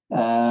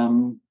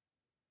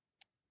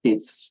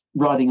 It's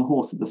riding a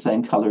horse of the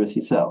same colour as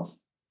yourself.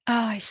 Oh,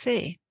 I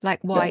see. Like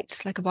Yeah,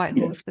 white, like a white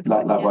yeah, horse with a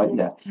like yeah. white,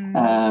 yeah.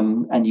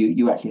 And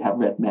you actually have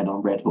red men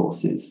on red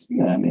horses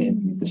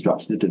in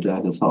Destruction of the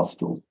Durga's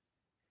Hostel.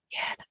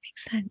 Yeah, that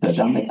makes sense. So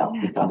Dan Yeah, McCarthy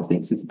yeah. kind of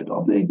thinks it's a bit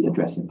odd, they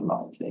address him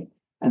politely.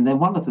 And then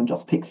one of them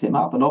just picks him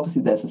up, and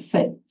obviously there's a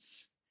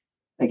sense.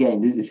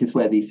 Again, this is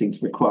where these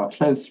things require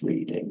close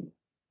reading.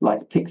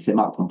 Like picks him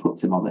up and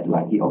puts him on it,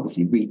 like he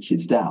obviously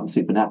reaches down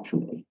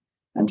supernaturally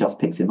and just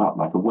picks him up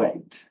like a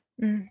weight.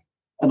 Mm.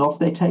 And off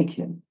they take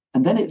him.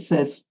 And then it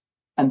says,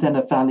 and then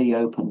a valley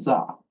opens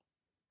up.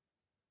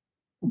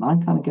 And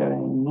I'm kind of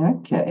going,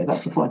 okay,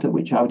 that's the point at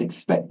which I would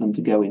expect them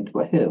to go into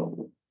a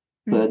hill.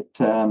 But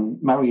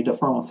Marie de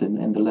France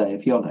in the Lay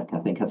of Yonok, I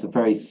think, has a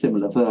very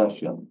similar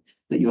version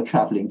that you're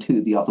traveling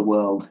to the other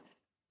world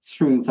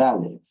through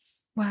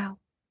valleys. Wow.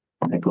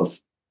 And of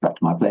course, back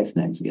to my place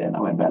names again,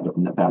 I went back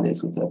looking at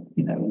valleys with the,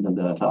 in the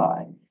alert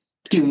eye.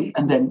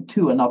 And then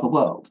to another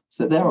world.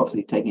 So they're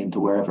obviously taking him to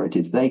wherever it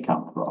is they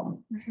come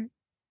from. Mm-hmm.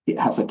 It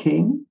has a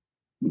king,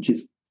 which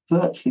is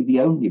virtually the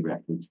only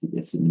reference to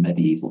this in the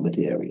medieval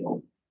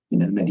material,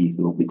 the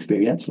medieval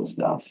experiential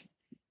stuff.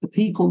 The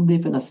people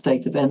live in a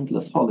state of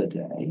endless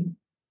holiday.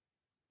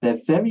 They're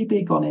very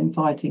big on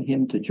inviting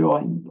him to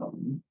join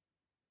them,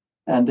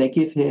 and they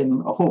give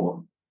him a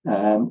horn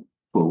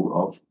full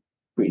of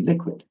green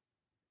liquid,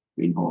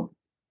 green horn,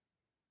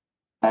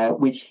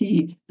 which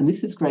he, and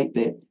this is a great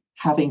bit,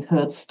 having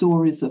heard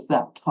stories of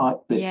that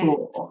type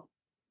before,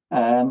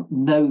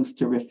 knows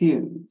to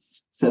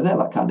refuse. So they're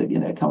like, kind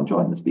of, come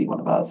join us, be one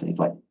of us. And he's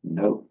like,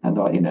 no. And,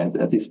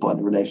 at this point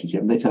in the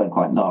relationship, they turn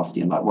quite nasty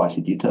and like, why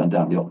should you turn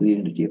down the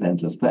opportunity of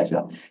endless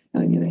pleasure?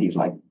 And then, he's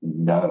like,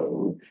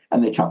 no.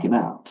 And they chuck him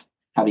out,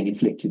 having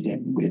inflicted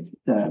him with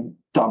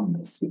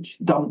dumbness, which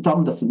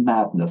dumbness and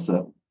madness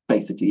are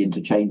basically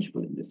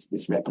interchangeable in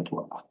this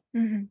repertoire.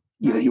 Mm-hmm.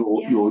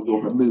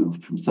 You're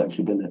removed from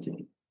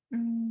sociability.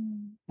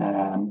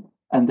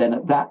 And then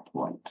at that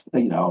point,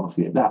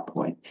 obviously at that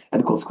point,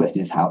 and of course the question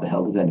is, how the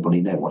hell does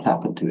anybody know what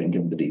happened to him,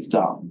 given that he's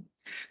done?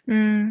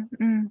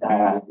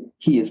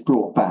 He is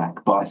brought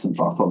back by St.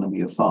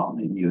 Bartholomew of Farn,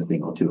 who knew a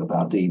thing or two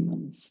about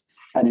demons.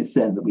 And it's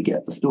then that we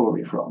get the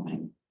story from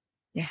him.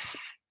 Yes.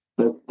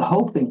 But the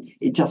whole thing,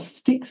 it just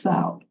sticks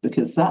out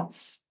because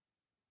that's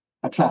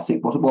a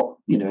classic, what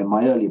in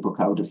my earlier book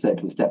I would have said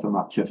was definitely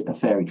much of a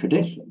fairy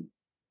tradition.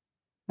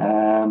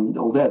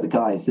 Although the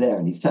guy is there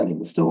and he's telling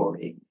the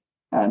story,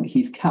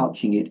 he's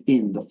couching it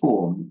in the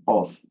form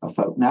of a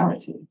folk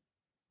narrative,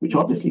 which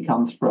obviously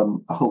comes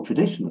from a whole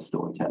tradition of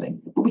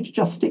storytelling, but which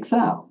just sticks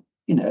out.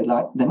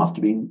 Like there must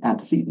have been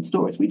antecedent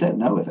stories. We don't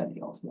know of any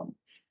of them.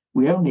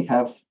 We only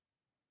have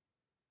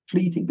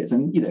fleeting bits.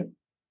 And,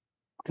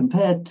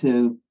 compared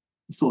to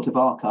the sort of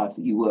archives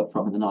that you work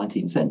from in the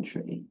 19th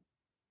century,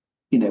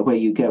 where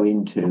you go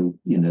into,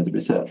 the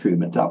research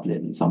room at Dublin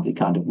and somebody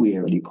kind of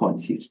wearily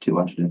points you to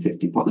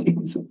 250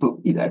 volumes of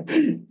book,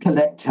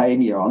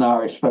 collectania on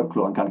Irish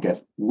folklore and kind of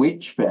goes,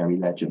 which fairy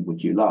legend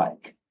would you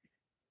like?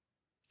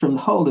 From the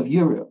whole of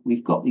Europe,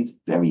 we've got these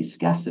very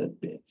scattered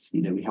bits.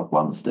 We have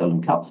one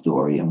Stolen Cup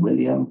story and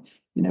William.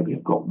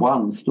 We've got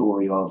one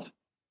story of,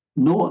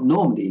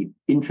 normally,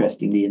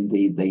 interestingly, in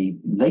the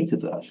later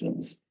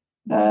versions,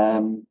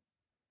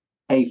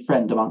 a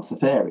friend amongst the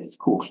fairies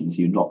cautions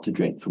you not to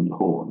drink from the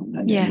horn,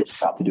 and you're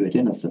about to do it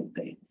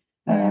innocently.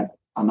 And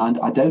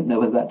I don't know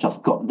whether that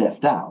just got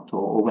left out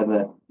or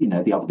whether,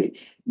 the other bit,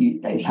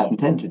 it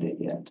hadn't entered it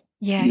yet.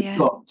 You've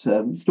got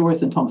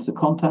stories in Thomas de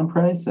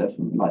Contemporain, so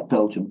from like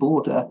Belgian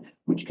border,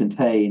 which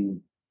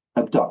contain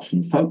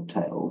abduction folk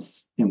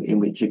tales in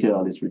which a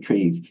girl is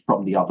retrieved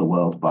from the other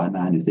world by a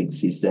man who thinks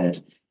she's dead,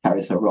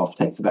 carries her off,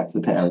 takes her back to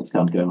the parents,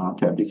 kind of going, I'm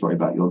terribly sorry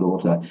about your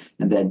daughter.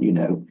 And then,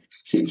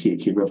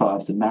 she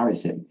revives and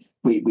marries him,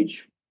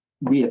 which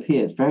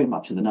reappears very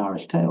much as an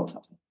Irish tale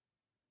type.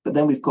 But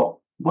then we've got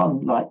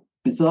one like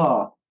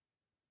bizarre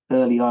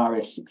early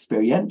Irish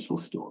experiential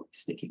story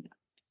sticking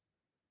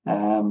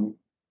out.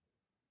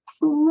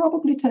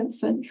 Probably 10th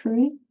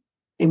century,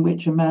 in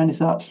which a man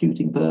is out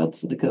shooting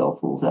birds and a girl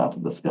falls out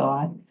of the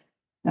sky.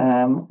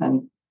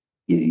 And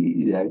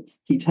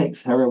he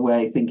takes her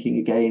away thinking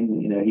again,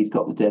 he's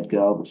got the dead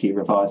girl, but she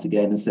revives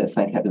again and says,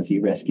 thank heavens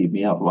you rescued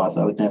me, otherwise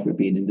I would never have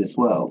been in this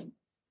world.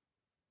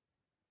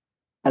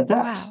 And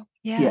that,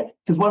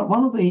 because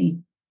one of the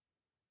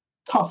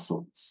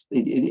tussles,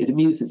 it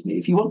amuses me.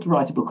 If you want to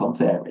write a book on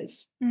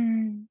fairies,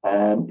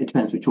 it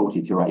depends which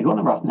audience you write. You want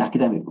to write an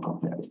academic book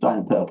on fairies.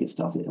 Diane Perkins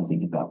does it, I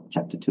think, about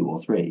chapter 2 or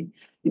 3.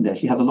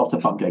 She has a lot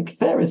of fun going,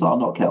 fairies are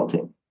not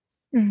Celtic.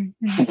 And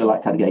you're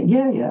like kind of going,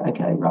 yeah,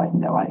 okay, right.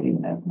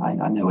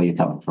 I know where you're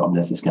coming from.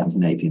 There's the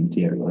Scandinavian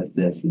material. There's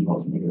this, and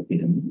Northern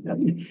European.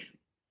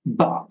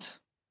 But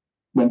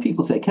when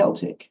people say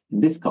Celtic, in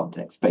this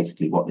context,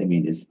 basically what they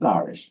mean is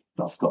Irish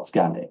plus Scots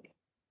Gaelic.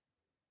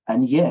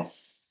 And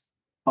yes,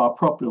 our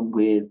problem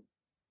with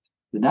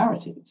the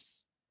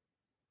narratives,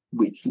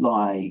 which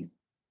lie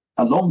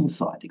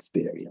alongside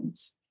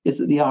experience, is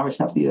that the Irish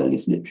have the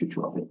earliest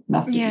literature of it,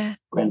 massively,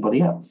 for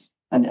anybody else.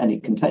 And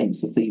it contains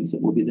the themes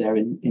that will be there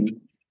in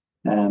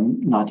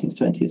 19th,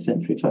 20th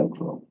century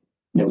folklore.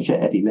 which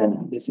Eddie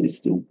Lennon is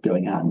still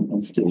going out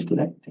and still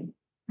collecting.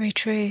 Very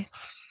true.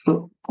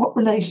 But what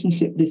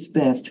relationship this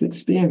bears to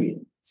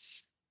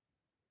experience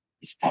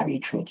is very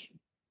tricky,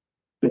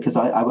 because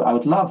I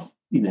would love,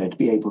 to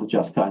be able to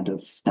just kind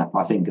of snap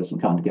my fingers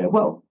and kind of go,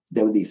 well,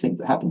 there were these things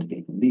that happened to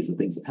people, and these are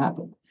things that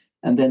happened,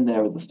 and then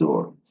there are the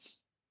stories.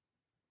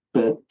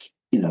 But,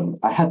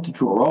 I had to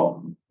draw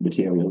on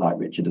material like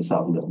Richard of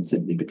Sutherland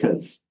simply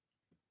because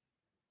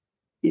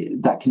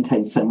that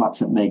contained so much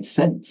that made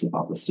sense of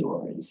other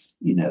stories,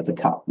 the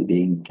cup, the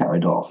being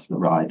carried off, the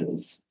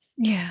riders.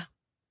 Yeah.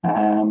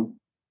 I'm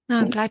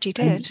glad you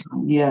did.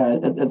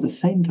 At the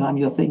same time,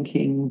 you're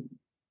thinking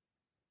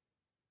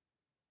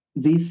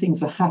these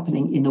things are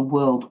happening in a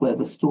world where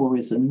the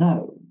stories are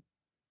known.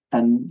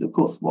 And of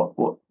course,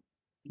 what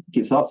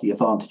gives us the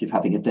advantage of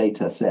having a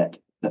data set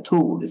at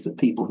all is that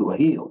people who are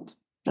healed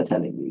are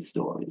telling these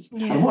stories.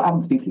 Yeah. And what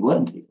happens to people who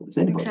weren't healed? Is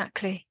anybody?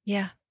 Exactly.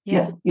 Yeah.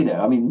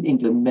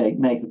 England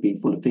may have been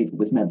full of people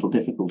with mental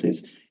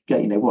difficulties,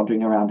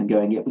 wandering around and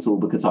going, it was all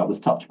because I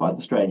was touched by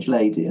the strange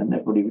lady, and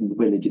everybody in the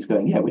village is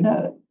going, yeah, we know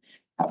it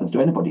happens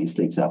to anybody who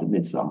sleeps out at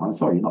midsummer. I'm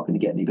sorry, you're not going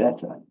to get any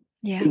better.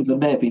 Yeah. England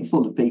may have been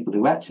full of people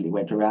who actually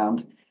went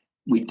around.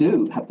 We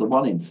do have the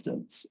one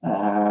instance,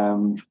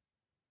 the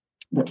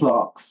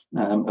Clarks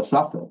of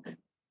Suffolk,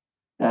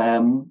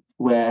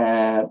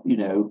 where,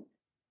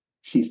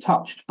 she's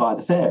touched by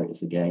the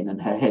fairies again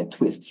and her head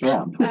twists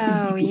around.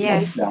 Oh,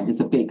 yes. Head around is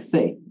a big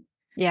thing.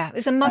 Yeah, it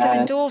was a mother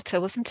and daughter,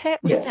 wasn't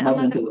it? Yes,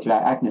 mother and daughter,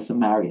 Agnes and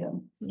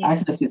Marian. Yeah.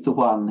 Agnes is the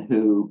one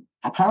who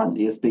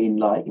apparently has been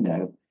like,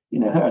 her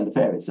and the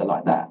fairies are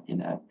like that,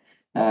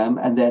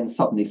 and then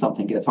suddenly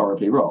something goes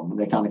horribly wrong and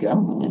they kind of go,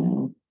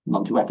 I'm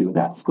not too happy with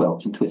that,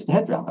 squelch and twist the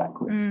head round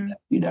backwards,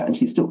 and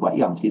she's still quite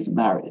young, she isn't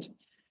married.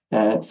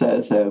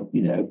 So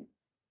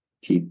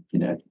she,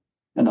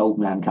 an old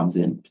man comes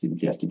in,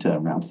 presumably has to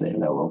turn around and say,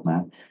 hello, old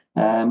man.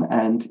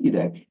 And,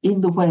 in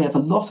the way of a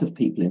lot of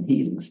people in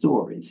healing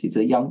stories, he's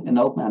an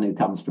old man who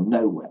comes from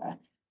nowhere,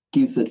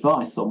 gives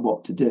advice on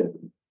what to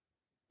do,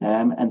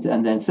 and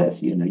then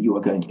says, you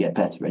are going to get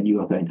better and you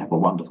are going to have a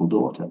wonderful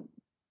daughter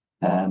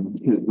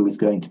who is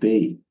going to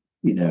be,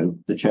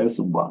 the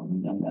chosen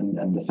one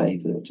and the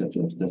favourite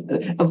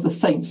of the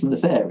saints and the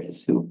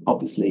fairies, who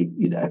obviously,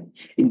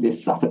 in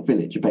this Suffolk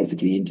village are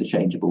basically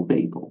interchangeable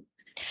people.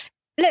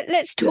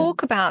 Let's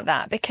talk about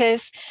that,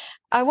 because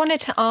I wanted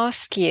to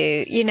ask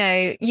you,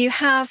 you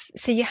have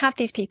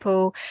these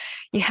people,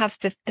 you have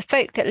the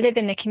folk that live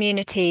in the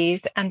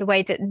communities and the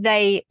way that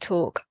they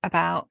talk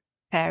about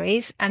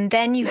fairies, and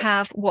then you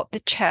have what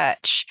the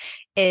church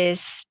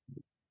is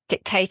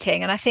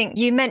dictating. And I think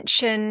you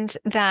mentioned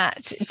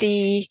that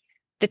the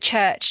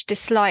church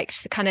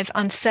disliked the kind of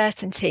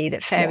uncertainty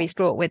that fairies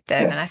brought with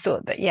them. And I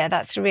thought that,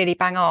 that's really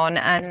bang on.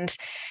 And,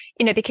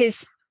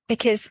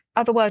 because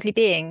otherworldly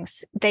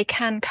beings, they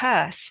can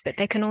curse, but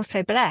they can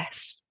also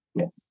bless.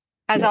 Yes.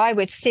 As I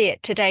would see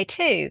it today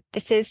too.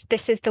 This is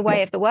the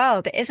way of the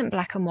world. It isn't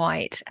black and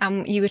white.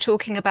 You were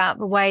talking about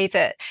the way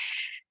that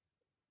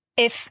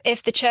if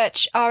the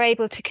church are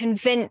able to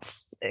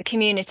convince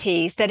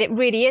communities that it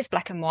really is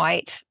black and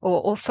white,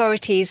 or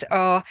authorities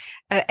are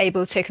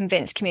able to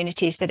convince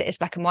communities that it is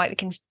black and white, we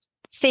can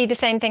see the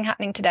same thing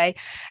happening today,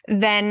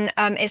 then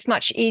it's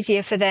much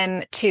easier for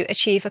them to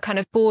achieve a kind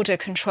of border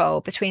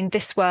control between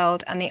this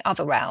world and the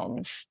other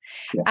realms.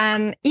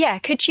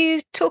 Could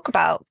you talk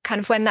about kind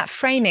of when that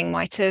framing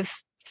might have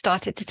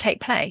started to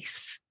take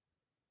place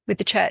with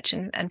the church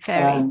and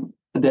fairies?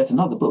 There's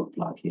another book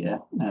plug here,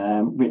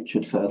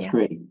 Richard Firth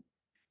Green,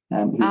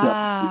 who's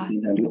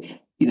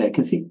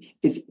because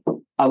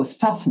I was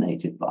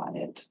fascinated by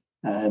it.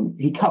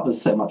 He covers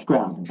so much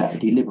ground, in fact,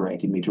 that he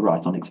liberated me to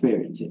write on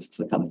experiences, because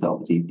I kind of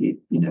felt that he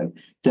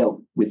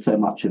dealt with so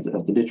much of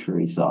the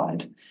literary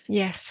side.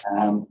 Yes.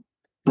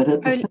 But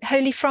at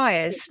Holy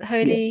Friars,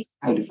 Holy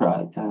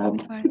Friars,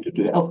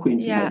 Elf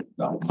Queens and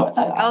Holy Friars.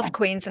 Elf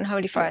Queens and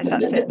Holy Friars,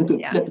 that's it.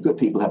 Let the good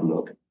people have a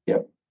look.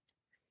 Yep.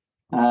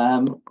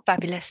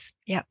 Fabulous.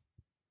 Yep.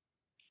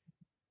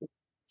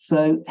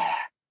 So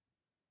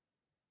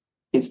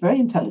it's a very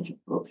intelligent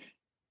book,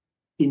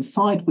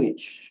 inside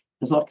which,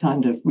 as I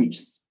kind of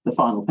reached the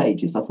final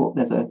pages, I thought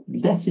there's a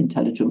less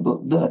intelligent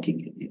book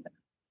lurking in here,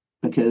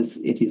 because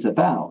it is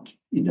about,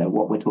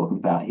 what we're talking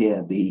about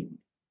here, the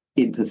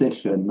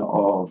imposition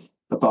of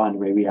a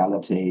binary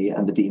reality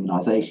and the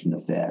demonization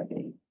of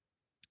fairy.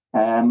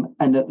 And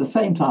at the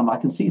same time, I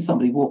can see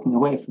somebody walking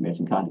away from it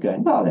and kind of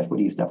going, well,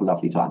 everybody used to have a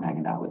lovely time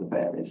hanging out with the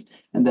fairies.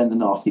 And then the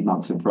nasty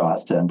monks and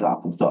friars turned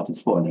up and started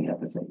spoiling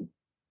everything.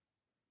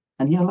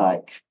 And you're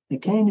like,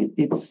 again,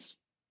 it's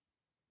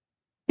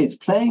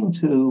playing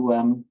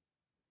to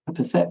a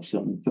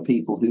perception for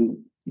people who,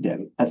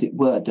 as it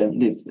were, don't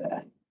live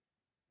there.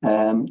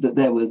 That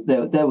there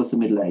was the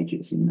Middle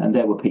Ages, and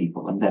there were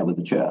people, and there were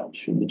the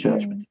church, and the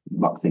church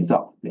mucked things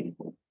up for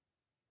people.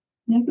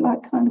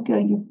 Like kind of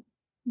going,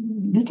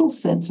 little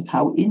sense of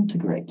how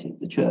integrated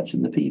the church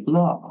and the people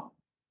are.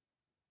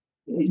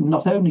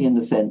 Not only in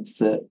the sense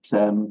that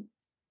the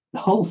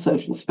whole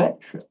social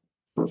spectrum,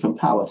 from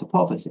power to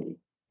poverty,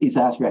 is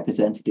as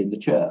represented in the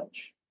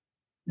church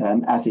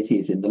as it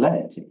is in the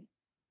laity.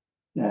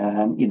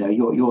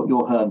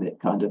 Your hermit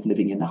kind of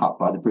living in a hut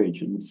by the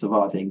bridge and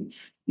surviving,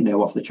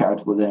 off the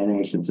charitable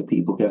donations of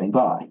people going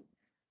by.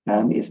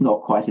 It's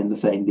not quite in the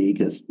same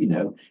league as,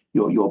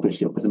 your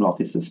bishop with an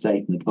office of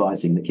state and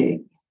advising the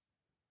king.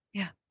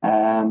 Yeah.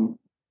 And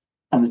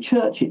the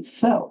church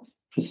itself,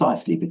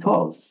 precisely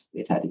because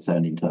it had its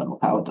own internal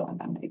power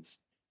dynamics,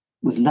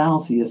 was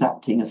lousy as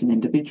acting as an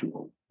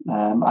individual.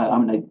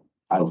 I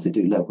also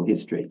do local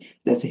history.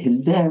 There's a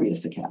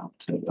hilarious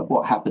account of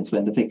what happens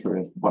when the vicar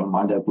of one of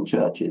my local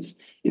churches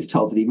is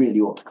told that he really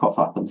ought to cough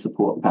up and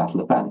support the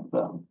Battle of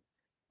Bannockburn.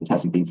 It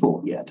hasn't been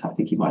fought yet. I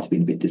think he might have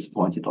been a bit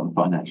disappointed on the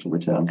financial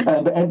returns.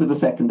 But Edward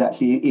II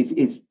actually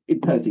is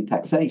imposing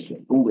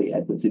taxation. All the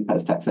Edwards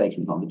impose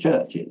taxation on the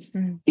churches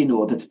in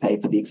order to pay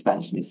for the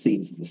expansionist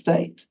scenes of the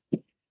state.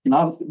 And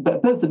I was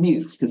both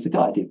amused because the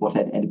guy did what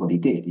anybody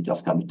did. He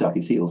just kind of dug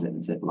his heels in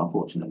and said, well,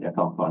 unfortunately, I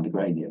can't find the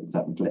grain here because I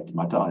haven't collected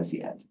my tithes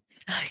yet.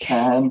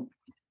 Okay.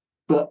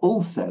 But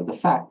also the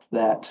fact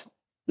that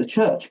the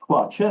church,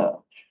 qua church,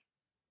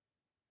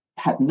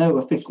 had no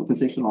official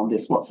position on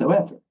this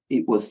whatsoever.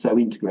 It was so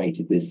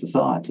integrated with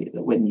society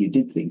that when you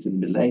did things in the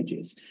Middle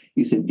Ages,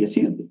 you simply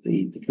assumed that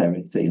the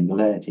clergy and the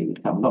laity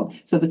would come along.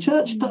 So the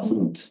church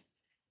doesn't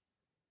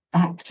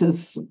act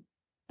as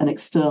an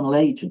external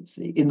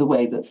agency in the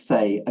way that,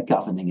 say, a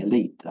governing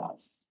elite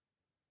does.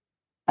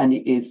 And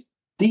it is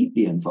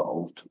deeply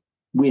involved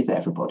with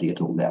everybody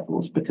at all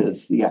levels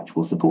because the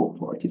actual support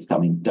for it is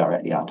coming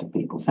directly out of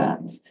people's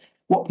hands.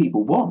 What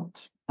people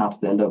want out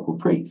of their local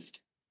priest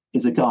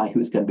is a guy who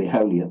is going to be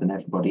holier than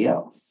everybody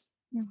else.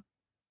 Yeah.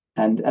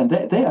 And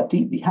they are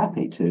deeply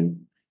happy to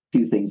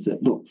do things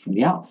that look from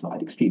the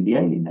outside extremely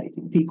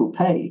alienating. People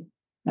pay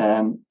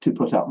to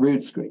put up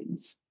rood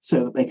screens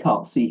so that they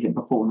can't see him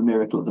perform the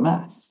miracle of the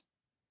Mass.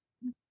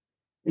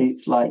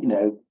 It's like,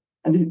 the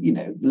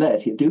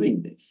laity are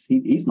doing this.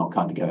 He's not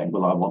kind of going,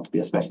 well, I want to be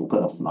a special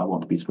person. I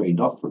want to be screened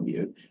off from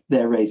you.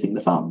 They're raising the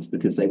funds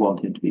because they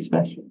want him to be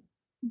special.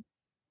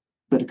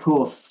 But of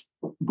course,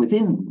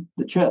 within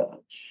the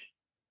church,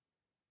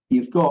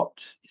 you've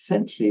got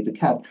essentially the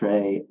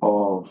cadre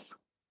of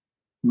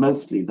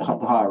mostly the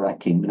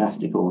higher-ranking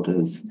monastic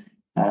orders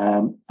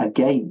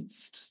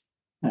against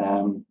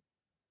the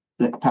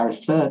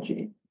parish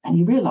clergy. And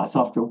you realise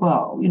after a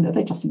while,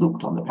 they just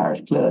looked on the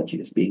parish clergy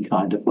as being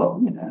kind of, well,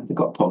 they've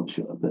got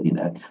tonsure, but,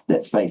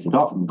 let's face it,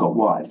 often got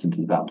wives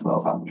until about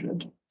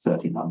 1200,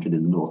 1300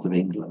 in the north of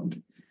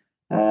England.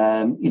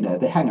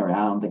 They hang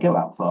around, they go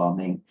out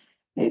farming.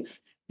 It's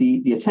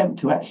the attempt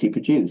to actually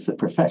produce a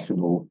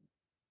professional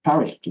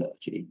parish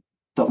clergy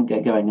doesn't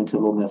get going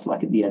until almost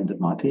like at the end of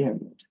my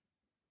period.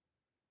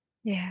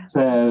 Yeah.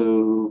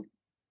 So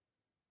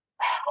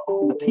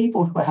the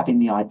people who are having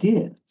the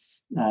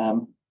ideas,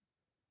 the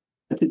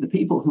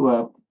people who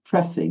are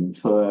pressing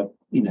for,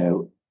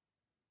 a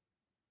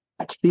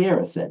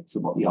clearer sense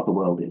of what the other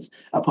world is,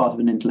 are part of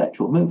an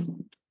intellectual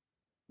movement,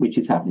 which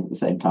is happening at the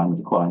same time with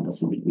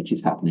Aquinas, and which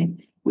is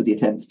happening with the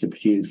attempts to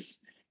produce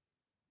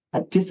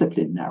a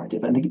disciplined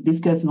narrative. And this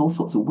goes in all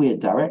sorts of weird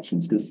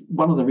directions, because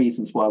one of the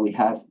reasons why we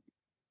have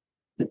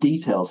the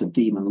details of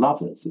demon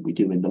lovers that we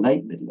do in the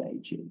late Middle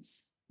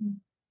Ages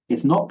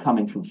is not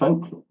coming from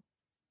folklore.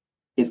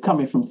 It's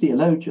coming from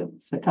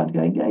theologians. They're kind of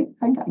going,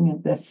 hang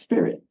on, they're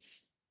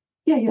spirits.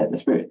 Yeah, they're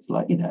spirits,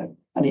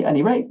 and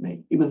he raped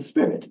me. He was a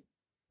spirit.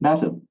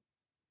 Madam,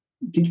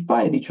 did you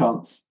by any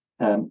chance,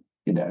 have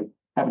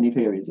any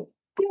periods?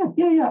 Yeah,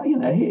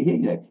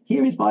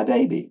 here is my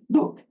baby.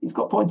 Look, he's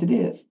got pointed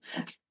ears.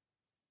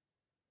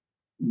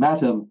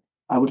 Madam,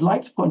 I would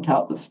like to point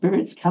out that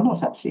spirits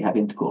cannot actually have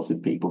intercourse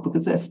with people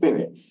because they're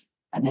spirits.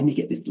 And then you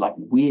get this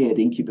weird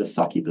incubus,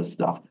 succubus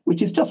stuff,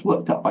 which is just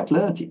worked up by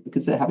clergy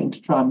because they're having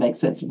to try and make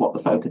sense of what the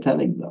folk are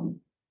telling them.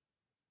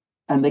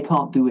 And they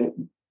can't do it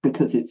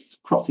because it's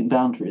crossing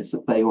boundaries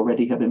that they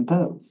already have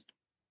imposed.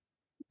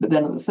 But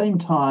then at the same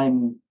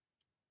time,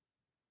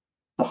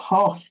 the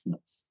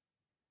harshness,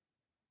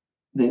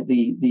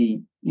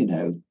 you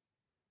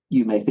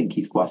may think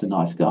he's quite a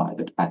nice guy,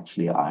 but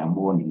actually I am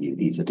warning you,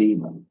 he's a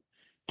demon.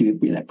 Do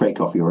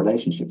break off your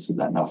relationships with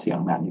that nasty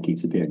young man who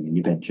keeps appearing in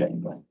your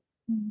bedchamber.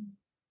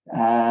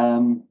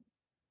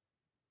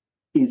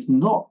 Is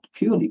not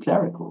purely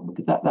clerical,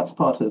 because that's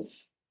part of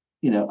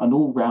an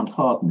all-round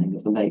hardening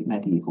of the late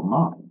medieval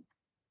mind.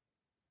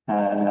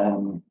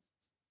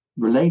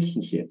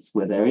 Relationships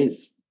where there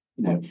is,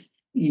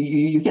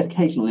 you get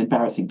occasional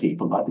embarrassing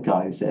people like the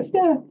guy who says,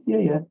 yeah.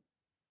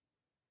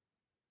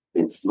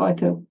 It's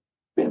like a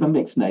bit of a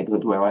mixed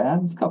neighbourhood where I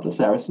am. There's a couple of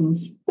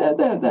Saracens. They're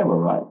all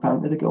right.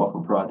 Apparently they go off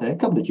on Friday. A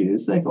couple of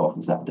Jews, they go off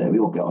on Saturday. We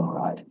all get on all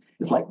right.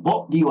 It's like,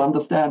 what do you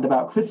understand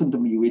about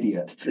Christendom, you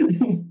idiot?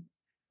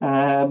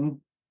 But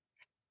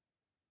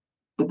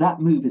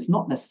that move is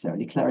not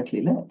necessarily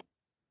clerically led.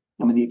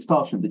 I mean, the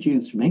expulsion of the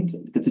Jews from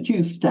England, because the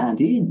Jews stand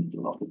in a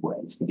lot of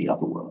ways for the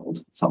other world.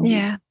 This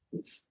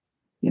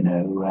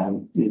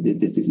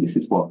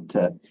is what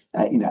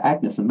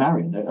Agnes and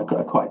Marion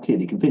are quite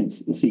clearly convinced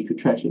that the secret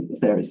treasure that the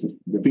fairies have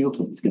revealed to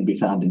them is going to be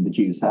found in the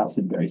Jews' house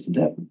in Bury St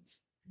Evans.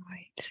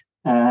 Right.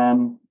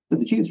 But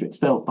the Jews were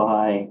expelled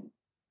by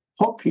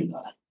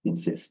popular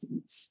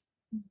insistence,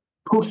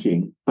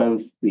 pushing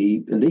both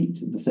the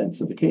elite, in the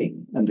sense of the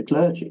king, and the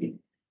clergy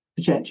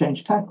to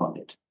change tack on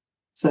it.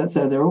 So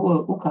there are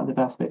all kinds of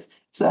aspects.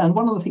 So, and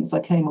one of the things I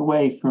came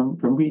away from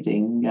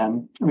reading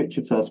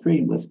Richard First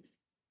Green was,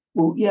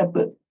 well, yeah,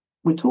 but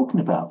we're talking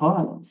about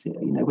violence here.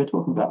 We're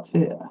talking about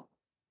fear.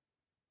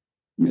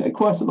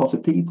 Quite a lot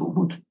of people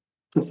would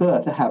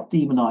prefer to have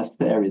demonized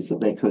fairies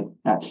that they could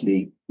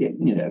actually,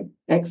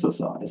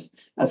 exorcise,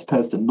 as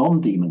opposed to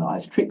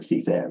non-demonized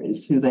tricksy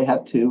fairies who they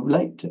had to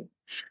relate to.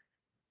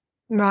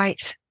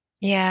 Right.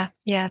 Yeah.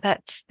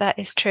 That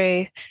is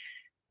true.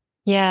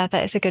 Yeah,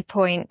 that is a good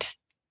point.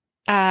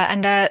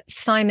 And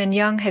Simon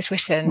Young has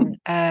written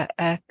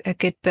a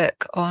good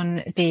book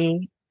on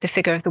the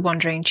figure of the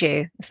wandering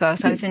Jew as well.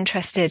 So I was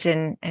interested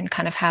in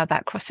kind of how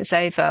that crosses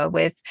over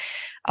with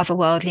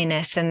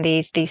otherworldliness and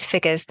these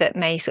figures that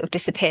may sort of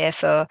disappear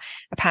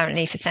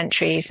apparently for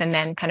centuries and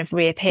then kind of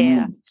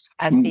reappear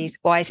as these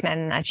wise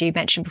men, as you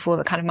mentioned before,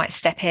 that kind of might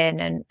step in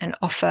and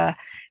offer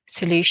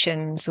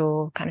solutions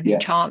or kind of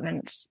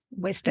enchantments,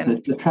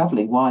 wisdom. The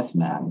travelling wise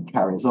man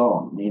carries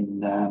on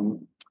in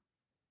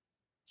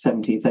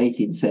 17th,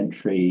 18th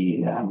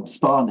century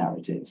spa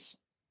narratives.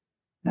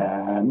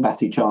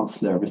 Matthew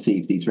Chancellor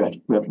received these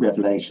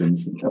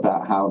revelations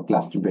about how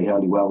Glastonbury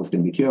Holy Well was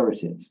going to be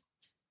curative,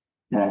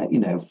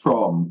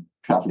 from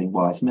travelling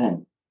wise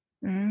men.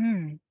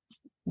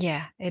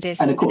 Yeah, it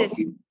is. And of course,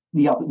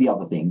 the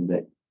other thing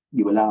that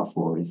you allow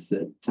for is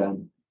that,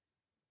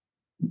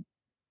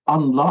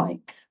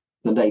 unlike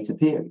the later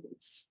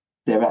periods,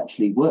 there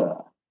actually were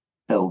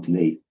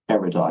elderly,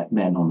 erudite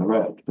men on the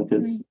road,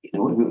 because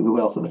who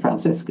else are the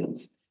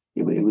Franciscans?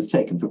 It was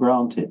taken for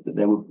granted that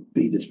there would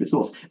be this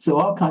resource. So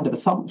our kind of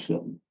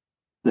assumption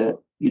that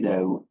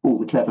all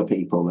the clever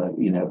people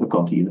have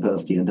gone to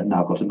university and have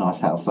now got a nice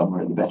house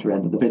somewhere at the better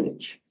end of the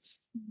village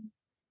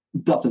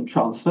doesn't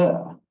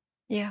transfer.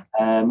 Yeah,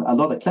 a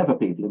lot of clever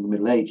people in the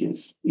Middle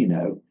Ages,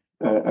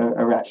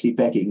 are actually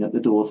begging at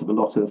the doors of a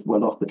lot of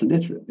well-off but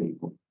illiterate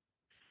people.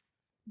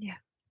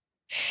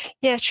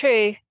 Yeah,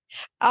 true.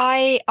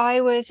 I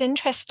was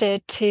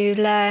interested to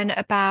learn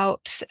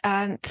about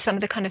some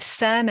of the kind of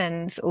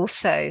sermons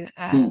also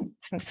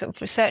from sort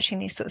of researching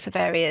these sorts of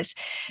areas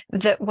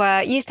that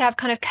were used to have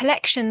kind of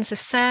collections of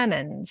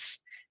sermons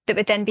that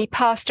would then be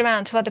passed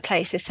around to other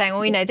places saying,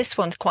 well, this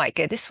one's quite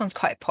good, this one's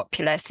quite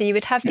popular. So you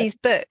would have these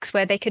books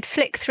where they could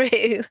flick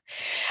through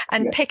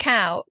and pick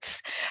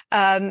out,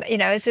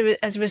 as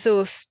a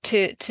resource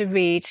to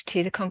read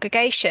to the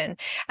congregation.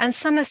 And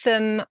some of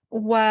them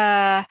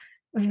were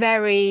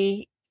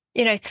very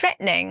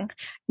threatening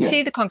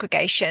to the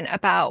congregation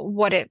about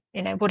what it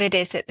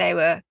is that they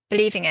were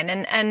believing in.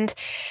 And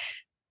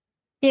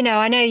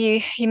I know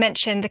you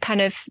mentioned the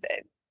kind of,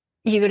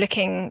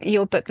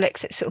 your book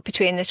looks at sort of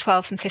between the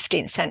 12th and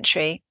 15th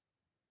century.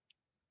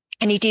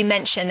 And you do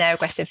mention their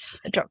aggressive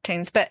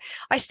doctrines, but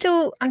I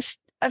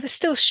was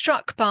still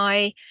struck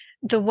by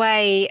the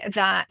way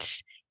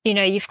that,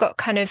 you've got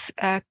kind of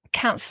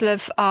Council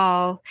of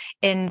Arles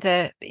in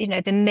the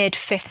mid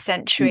 5th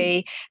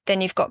century. Then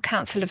you've got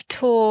Council of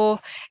Tours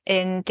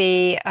in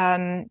the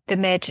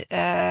mid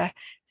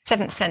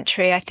 7th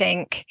century, I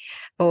think,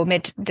 or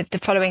the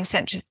following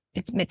century,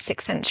 mid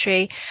 6th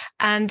century.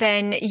 And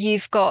then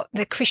you've got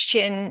the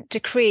Christian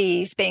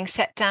decrees being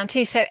set down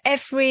too. So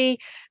every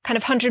kind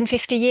of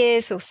 150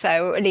 years or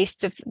so, or at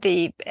least of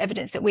the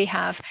evidence that we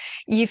have,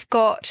 you've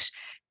got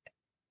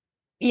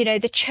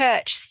the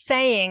church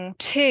saying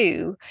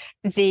to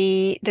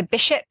the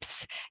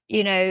bishops,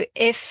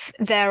 if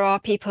there are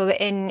people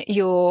in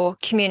your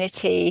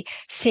community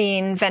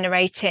seen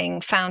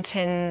venerating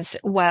fountains,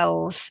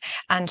 wells,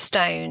 and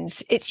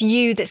stones, it's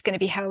you that's going to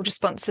be held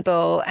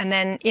responsible. And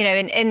then,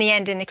 in the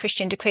end, in the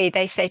Christian decree,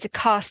 they say to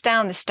cast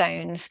down the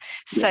stones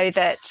so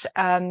that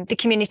the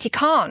community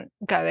can't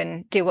go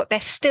and do what they're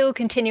still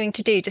continuing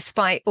to do,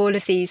 despite all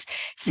of these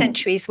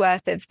centuries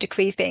worth of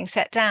decrees being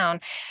set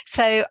down.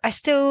 So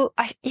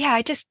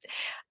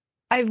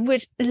I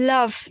would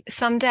love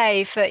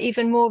someday for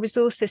even more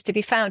resources to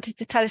be found to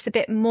tell us a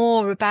bit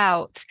more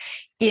about,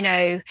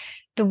 the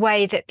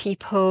way that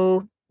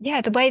people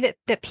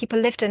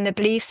lived and the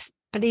beliefs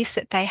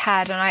that they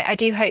had. And I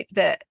do hope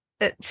that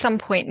at some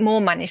point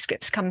more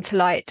manuscripts come to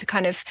light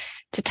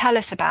to tell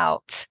us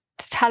about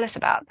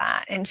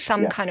that in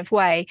some kind of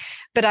way.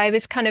 But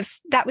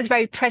that was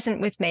very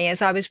present with me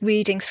as I was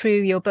reading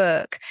through your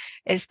book,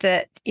 is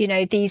that,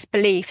 these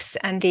beliefs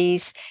and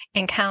these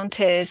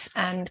encounters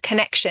and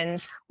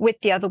connections with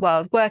the other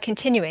world were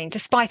continuing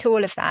despite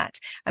all of that,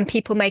 and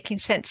people making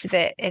sense of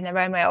it in their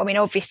own way. I mean,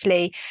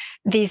 obviously,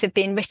 these have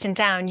been written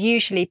down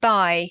usually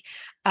by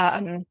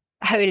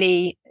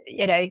holy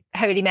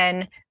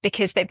men,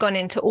 because they've gone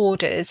into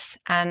orders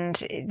and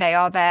they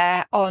are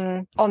there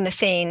on the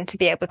scene to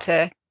be able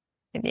to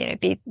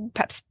be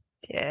perhaps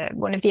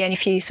one of the only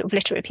few sort of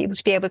literate people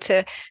to be able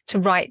to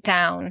write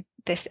down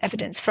this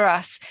evidence for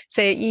us.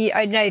 So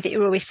I know that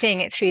you're always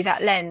seeing it through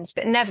that lens,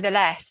 but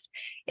nevertheless,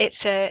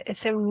 it's a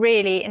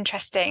really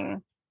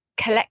interesting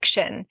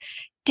collection.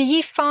 Do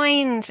you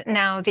find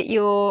now that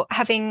you're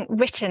having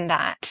written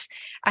that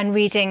and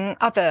reading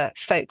other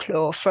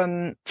folklore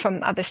from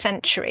other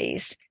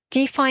centuries, do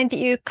you find that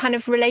you kind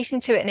of relating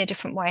to it in a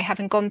different way,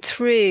 having gone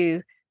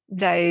through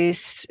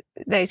those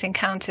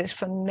encounters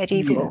from Yeah,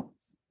 medieval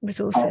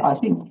resources? I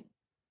think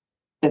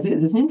there's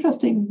an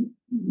interesting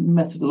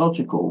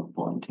methodological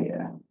point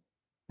here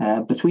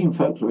between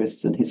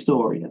folklorists and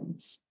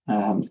historians.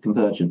 The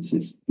convergence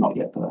is not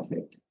yet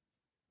perfect.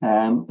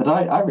 But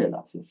I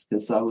realised this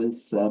because I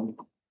was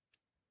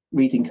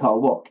reading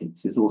Carl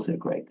Watkins, who's also a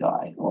great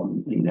guy,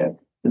 on the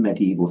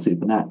medieval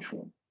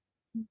supernatural.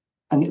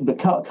 But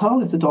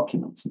Carl is a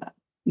documents man.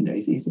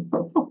 He's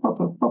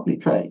properly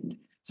trained.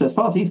 So as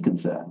far as he's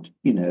concerned,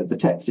 the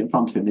text in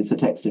front of him is the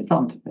text in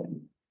front of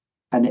him.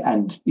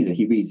 And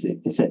he reads it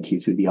essentially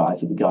through the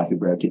eyes of the guy who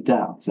wrote it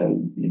down. So,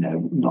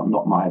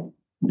 not my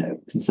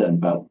concern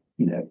about,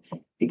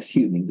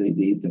 exhuming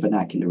the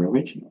vernacular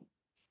original.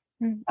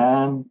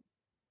 Mm.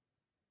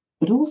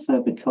 But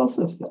also because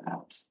of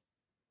that,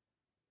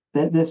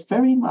 there's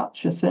very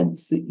much a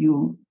sense that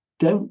you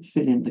don't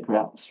fill in the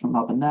gaps from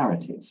other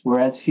narratives.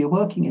 Whereas if you're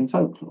working in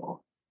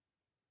folklore,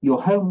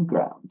 your home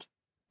ground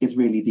is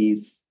really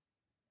these.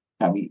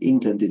 I mean,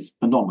 England is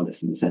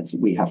anomalous in the sense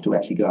that we have to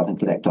actually go out and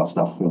collect our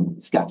stuff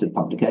from scattered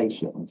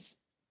publications.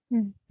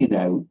 Mm.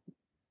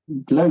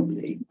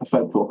 Globally, a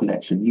folklore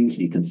collection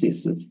usually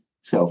consists of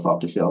shelf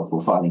after shelf or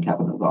filing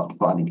cabinet after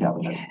filing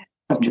cabinet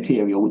of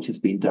material which has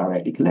been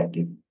directly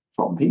collected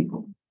from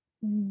people.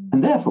 Mm.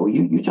 And therefore,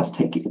 you just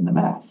take it in the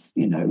mass.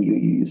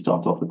 You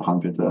start off with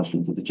 100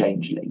 versions of the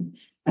Changeling.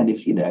 And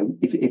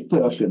if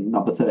version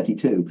number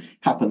 32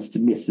 happens to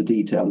miss the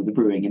detail of the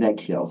brewing in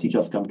eggshells, you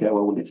just can't go,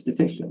 oh, well, it's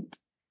deficient.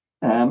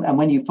 And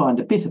when you find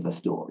a bit of a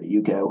story,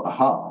 you go,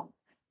 aha,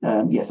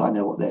 yes, I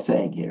know what they're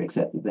saying here,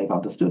 except that they've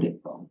understood it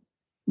wrong.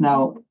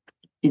 Now,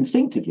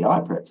 instinctively, I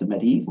approach the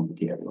medieval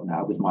material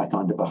now with my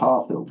kind of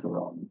aha filter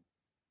on,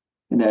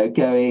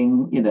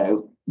 going,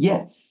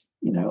 yes,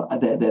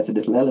 there's a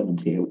little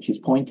element here which is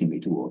pointing me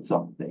towards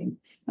something.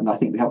 And I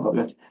think we have got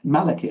the rest.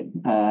 Malakin.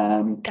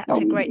 That's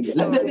a great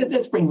story.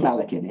 Let's bring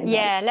Malakin in.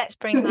 Yeah, let's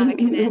bring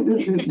Malakin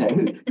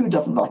in. Who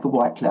doesn't like a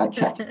white-clad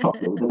chatty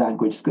cobbler with the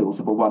language skills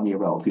of a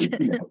one-year-old?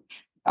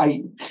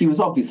 She was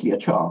obviously a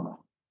charmer.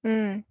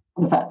 Mm.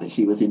 The fact that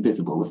she was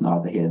invisible was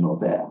neither here nor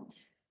there.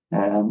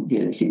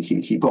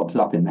 She bobs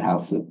up in the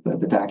house of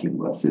the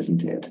Daglingworths,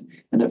 isn't it?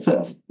 And at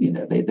first,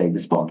 they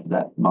respond with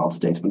that mild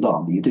state of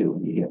alarm that you do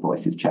when you hear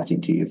voices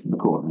chatting to you from the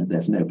corner and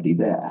there's nobody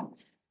there.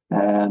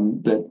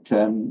 But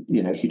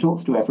she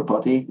talks to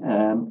everybody.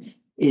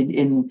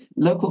 In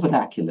local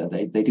vernacular,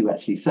 they do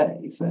actually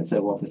say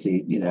so.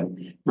 Obviously,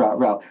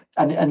 Ralph,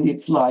 and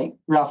it's like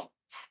Ralph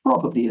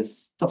probably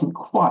doesn't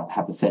quite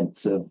have a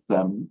sense of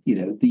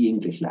the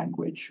English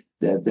language.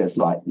 There's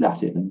like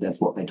Latin, and there's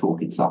what they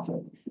talk in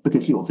Suffolk,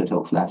 because she also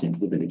talks Latin to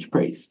the village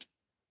priest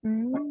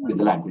with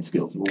the language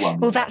skills of a one.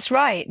 Well, that's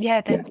right.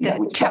 Yeah,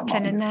 the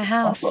chaplain in their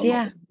house.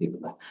 Yeah,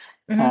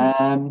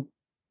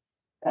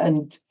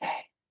 and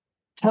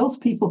tells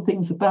people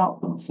things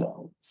about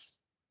themselves.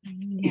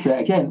 Yes. So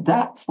again,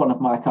 that's one of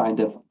my kind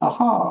of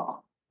aha.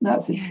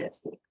 That's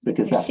interesting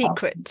because that's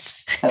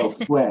secrets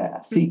elsewhere,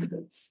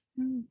 secrets.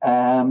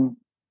 But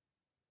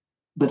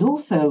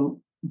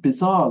also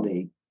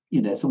bizarrely,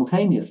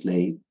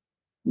 simultaneously,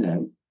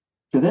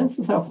 presents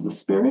herself as a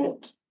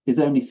spirit, is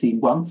only seen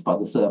once by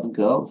the servant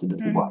girl as a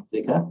little white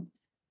figure.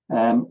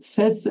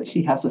 Says that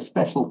she has a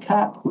special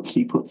cap which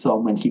she puts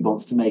on when she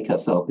wants to make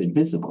herself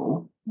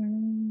invisible,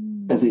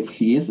 as if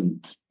she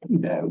isn't,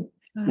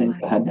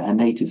 her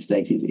native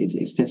state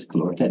is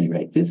physical, or at any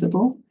rate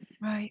visible.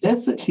 Right.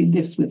 Says that she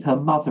lives with her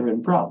mother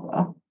and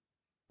brother,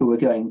 who are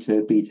going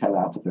to beat hell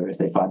out of her if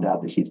they find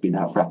out that she's been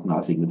out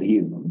fraternizing with the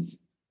humans.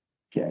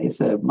 Okay,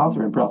 so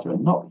mother and brother are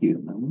not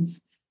humans.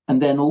 And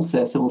then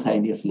also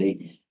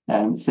simultaneously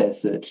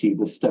says that she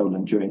was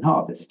stolen during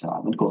harvest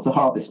time. And of course, the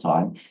harvest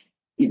time,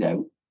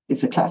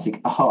 it's a classic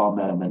aha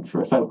moment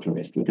for a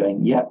folklorist. We're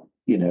going, yep,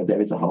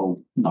 there is a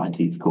whole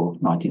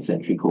 19th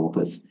century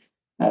corpus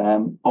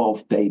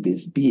of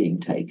babies being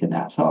taken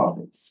at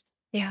harvest.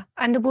 Yeah,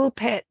 and the wool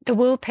pit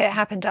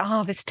happened at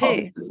harvest too.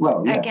 Harvest as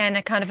well, yeah. Again,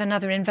 a kind of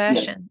another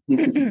inversion. Yeah,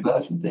 this is an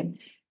inversion thing.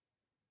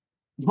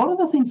 One of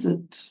the things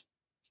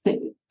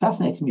that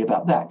fascinates me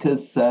about that,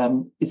 because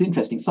it's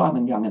interesting,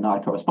 Simon Young and I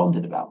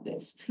corresponded about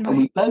this, and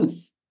we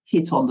both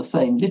hit on the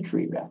same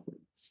literary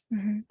reference,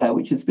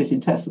 which is a bit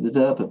in Tess of the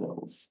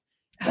D'Urbervilles,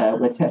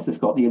 where Tess has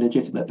got the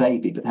illegitimate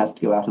baby but has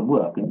to go out and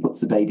work and puts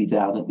the baby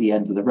down at the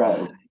end of the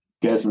row,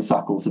 goes and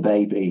suckles the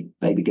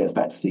baby goes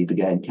back to sleep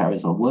again,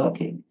 carries on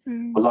working.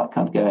 We're like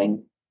kind of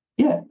going,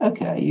 yeah,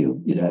 okay,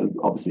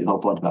 obviously the whole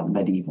point about the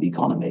medieval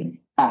economy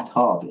at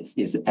harvest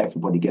is that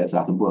everybody goes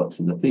out and works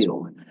in the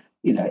field,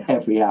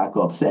 every hour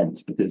God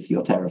sends, because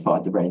you're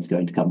terrified the rain's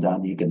going to come down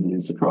and you're going to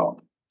lose the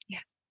crop.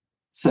 Yeah.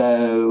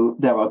 So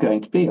there are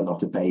going to be a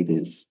lot of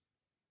babies,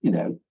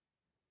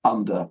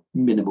 under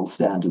minimal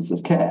standards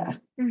of care.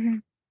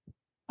 And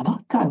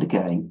I'm kind of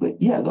going,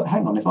 but yeah, look,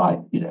 hang on, if I,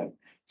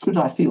 could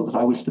I feel that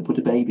I wish to put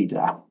a baby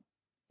down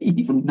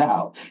even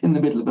now in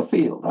the middle of a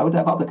field, I would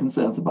have other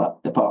concerns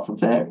apart from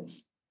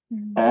fairies.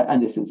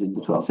 And this is in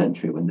the 12th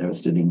century when there are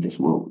still English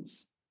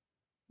wolves.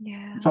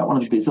 Yeah. In fact, one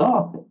of the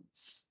bizarre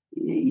things,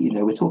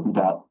 we're talking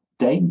about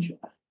danger,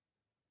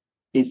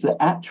 is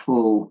the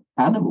actual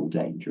animal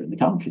danger in the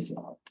countryside.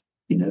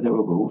 There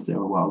are wolves, there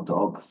are wild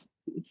dogs,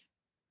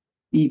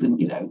 even,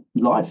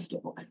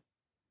 livestock.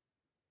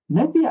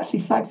 Nobody actually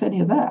flags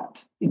any of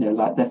that.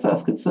 Like their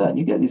first concern,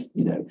 you get this,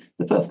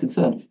 the first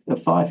concern of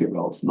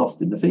 5-year-olds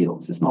lost in the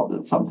fields. It's not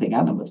that something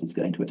animate is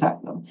going to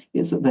attack them.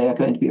 It's that they are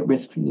going to be at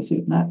risk from the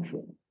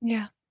supernatural.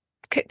 Yeah.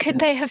 Could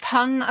they have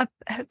hung a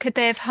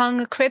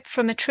crib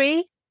from a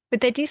tree?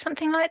 Would they do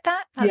something like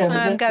that? That's where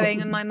I'm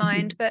going in my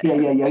mind. But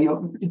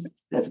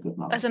there's a good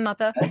mother. As a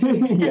mother.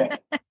 Yes.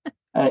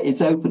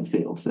 It's open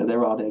field, so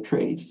there are no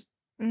trees.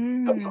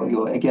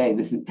 Again,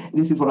 this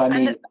is what I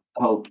mean, the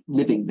whole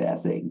living there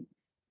thing.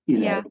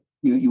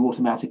 You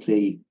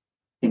automatically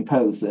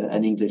impose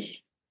an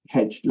English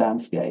hedged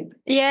landscape.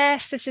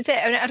 Yes, this is it.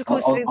 And of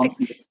course, on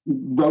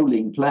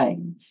rolling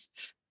plains.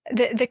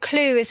 The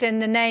clue is in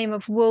the name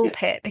of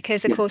Woolpit,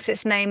 because of course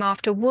it's named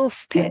after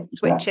wolf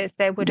pits, which is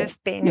there would have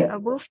been a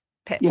wolf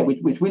pit. Yeah,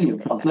 which William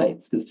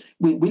translates, because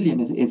William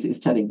is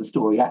telling the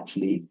story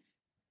actually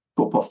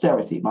for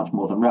posterity much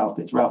more than Ralph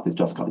is. Ralph is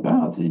just kind of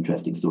going, it's an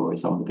interesting story.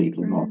 Some of the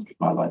people in Monastery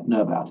might like to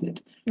know about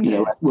it.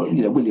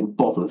 William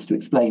bothers to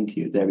explain to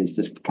you there is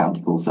the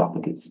county called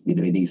Suffolk, it's,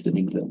 in eastern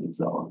England and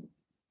so on.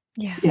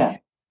 Yeah.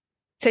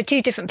 So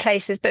 2 different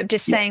places, but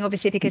just saying,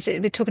 obviously, because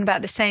we're talking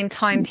about the same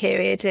time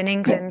period in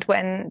England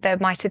when there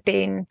might have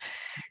been,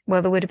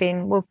 there would have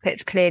been wolf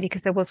pits, clearly,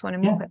 because there was one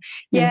in Woolpit.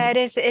 It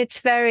is.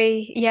 It's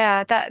very,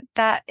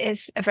 that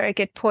is a very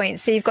good point.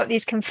 So you've got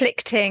these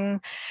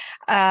conflicting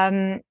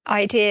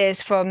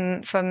ideas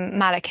from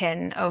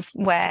Malakin of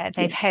where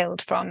they've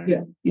hailed from.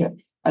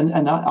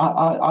 And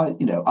I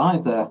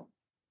either,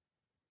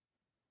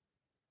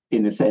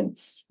 in a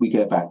sense, we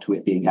go back to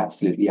it being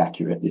absolutely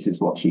accurate. This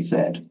is what she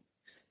said.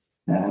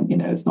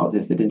 It's not as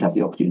if they didn't have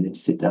the opportunity to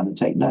sit down and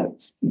take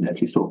notes. If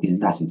he's talking in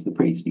Latin to the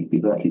priest, you'd be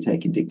virtually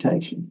taking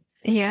dictation.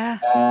 Yeah.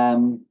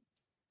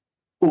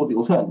 Or the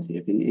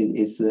alternative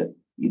is that,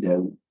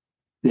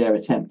 their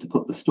attempt to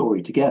put the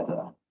story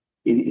together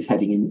is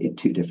heading in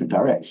 2 different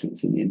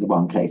directions. In the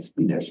one case,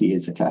 she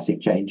is a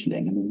classic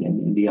changeling, and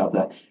in the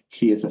other,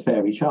 she is a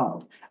fairy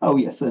child. Oh,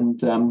 yes,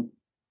 and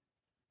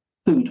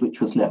food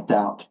which was left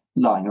out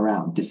lying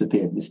around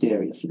disappeared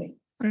mysteriously.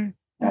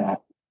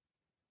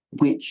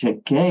 Which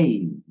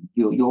again,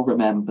 you'll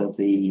remember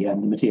the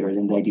material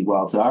in Lady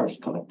Wilde's Irish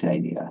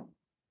Collectania,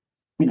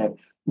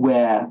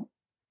 where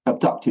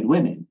abducted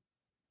women,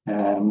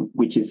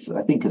 which is,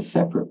 I think, a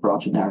separate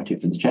branch of narrative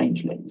from the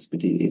changelings,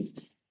 but it is,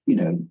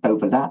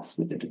 overlaps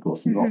with it, of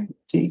course, and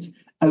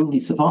only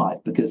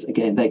survive because,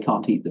 again, they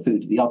can't eat the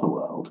food of the other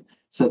world,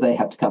 so they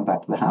have to come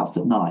back to the house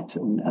at night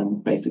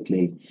and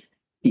basically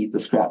eat the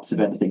scraps of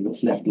anything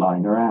that's left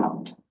lying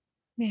around.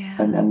 Yeah.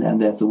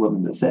 And there's a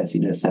woman that says,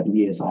 7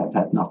 years I have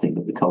had nothing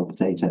but the cold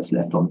potatoes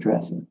left on the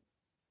dresser.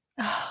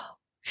 Oh.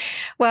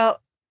 Well,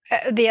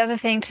 the other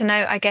thing to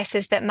note, I guess,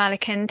 is that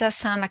Malakin does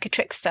sound like a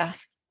trickster.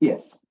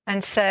 Yes.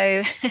 And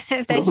so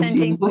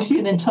was she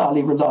an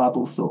entirely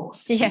reliable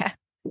source? Yeah.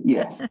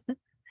 Yes.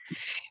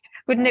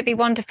 Wouldn't it be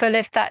wonderful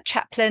if that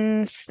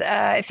chaplain's,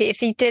 if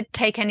he did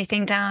take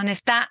anything down,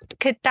 if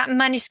that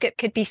manuscript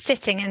could be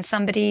sitting in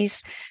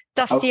somebody's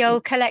dusty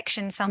old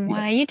collection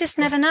somewhere? You just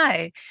never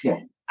know. Yeah.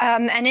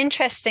 And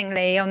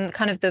interestingly, on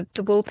kind of the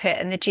Woolpit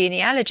and the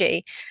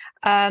genealogy,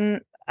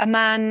 a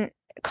man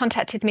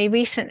contacted me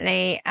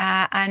recently,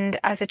 and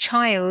as a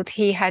child,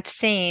 he had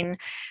seen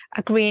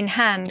a green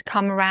hand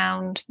come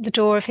around the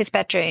door of his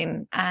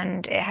bedroom,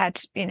 and it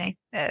had,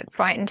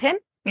 frightened him.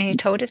 And he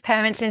told his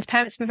parents, and his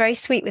parents were very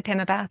sweet with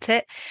him about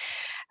it.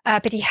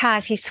 But he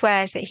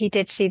swears that he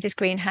did see this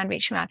green hand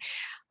reaching around.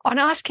 On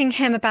asking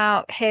him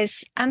about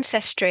his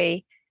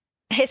ancestry,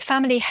 his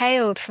family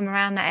hailed from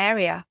around that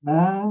area.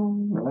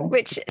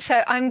 Right.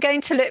 So I'm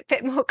going to look a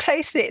bit more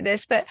closely at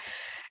this, but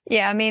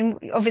yeah, I mean,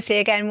 obviously,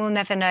 again, we'll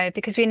never know,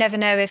 because we never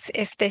know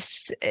if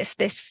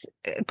this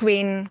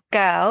green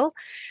girl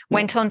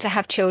went on to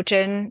have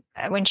children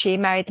when she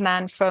married the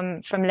man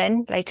from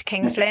Lynn, later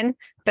King's Lynn.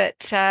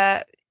 But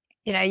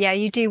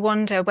you do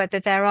wonder whether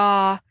there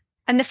are,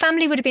 and the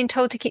family would have been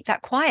told to keep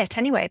that quiet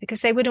anyway,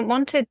 because they wouldn't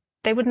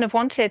have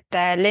wanted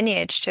their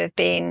lineage to have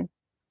been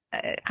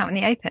out in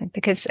the open,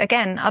 because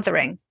again,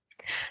 othering.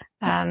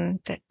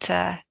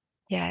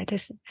 It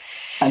is.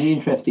 And the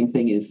interesting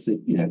thing is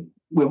that,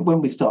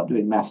 when we start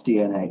doing mass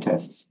DNA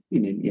tests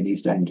in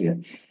East Anglia,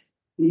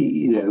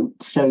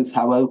 shows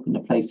how open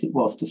a place it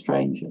was to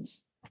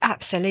strangers.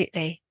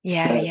 Absolutely.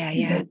 Yeah.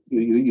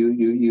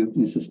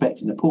 You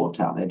suspect in a port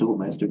town they'd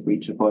almost have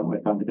reached a point where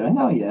kind of going,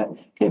 oh yeah,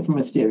 came from a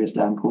mysterious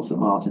land called St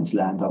Martin's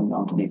Land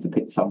underneath the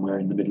pit somewhere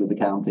in the middle of the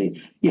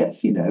county.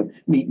 Yes,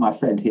 meet my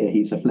friend here,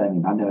 he's a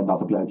Fleming. I know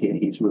another bloke here,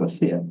 he's Russ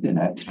here.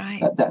 That's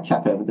right. That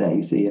chap over there,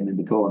 you see him in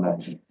the corner.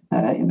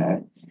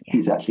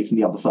 He's actually from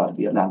the other side of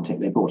the Atlantic.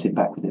 They brought him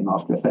back with him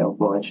after a failed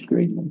voyage to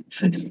Greenland.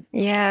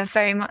 Yeah,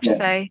 very much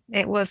so.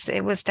 It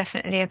was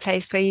definitely a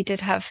place where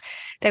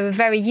they were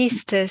very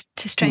used to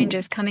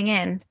strangers coming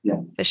in,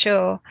 for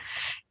sure.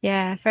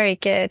 Yeah, very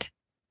good.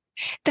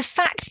 The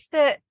fact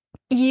that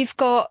you've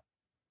got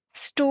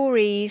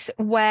stories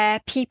where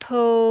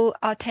people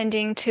are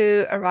tending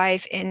to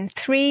arrive in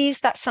threes,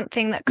 that's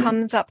something that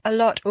comes up a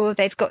lot, or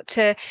they've got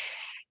to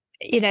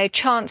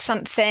chant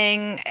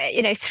something.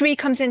 Three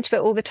comes into it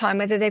all the time,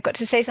 whether they've got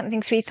to say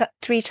something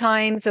three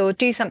times or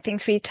do something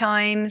three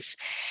times.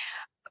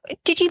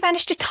 Did you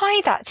manage to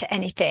tie that to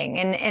anything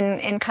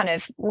in kind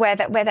of where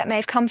that may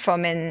have come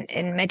from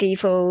in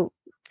medieval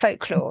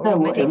folklore or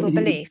medieval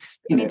beliefs?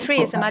 I mean,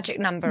 three is a magic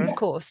number, of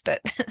course,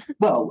 but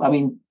well, I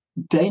mean,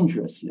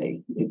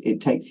 dangerously,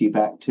 it takes you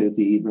back to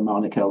the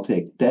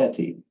Romano-Celtic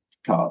deity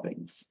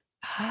carvings.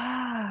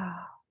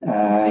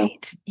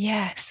 Right.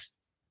 Yes.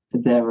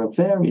 There are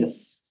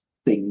various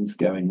things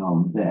going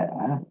on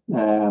there.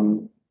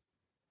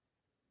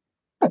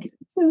 Okay,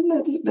 so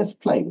let's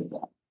play with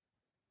that.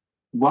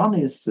 One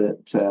is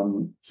that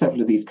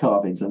several of these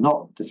carvings are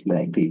not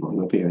displaying people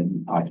who appear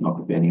in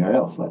iconography anywhere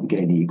else, like the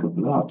Gaini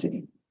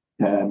Cupollati.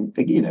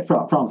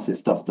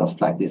 Francis does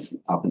flag this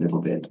up a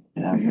little bit,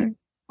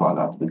 quite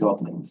like the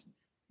Godlings.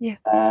 Yeah.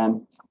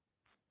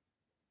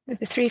 With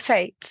the three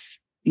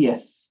fates.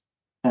 Yes.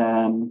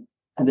 And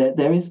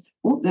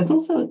there's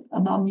also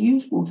an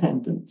unusual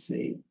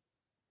tendency,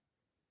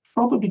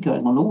 probably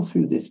going on all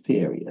through this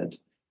period,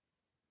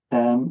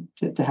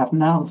 to have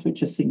nouns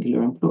which are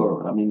singular and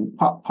plural. I mean,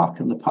 Puck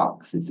and the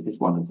Pucks is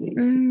one of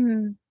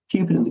these.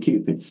 Cupid and the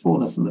Cupids,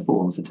 Faunus and the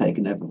Fauns are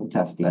taken over from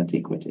classical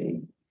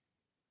antiquity.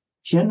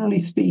 Generally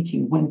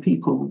speaking, when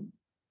people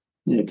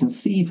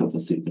conceive of the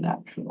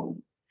supernatural,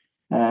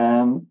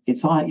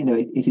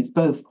 it is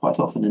both quite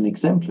often an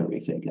exemplary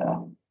figure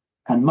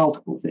and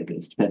multiple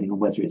figures, depending on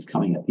whether it's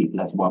coming at people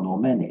as one or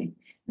many.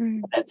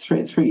 And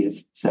three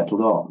is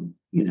settled on,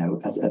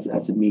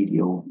 as a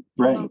medial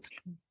range.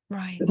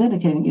 Right. But then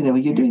again,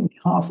 when you're doing the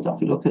hard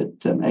stuff, you look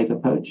at Eva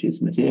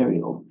Poch's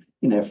material,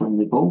 from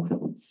the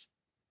Balkans,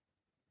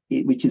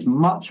 which is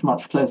much,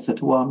 much closer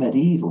to our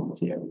medieval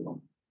material.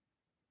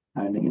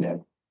 And,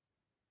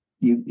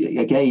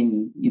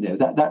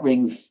 that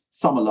rings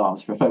some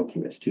alarms for a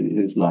folklorist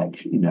who's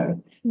like,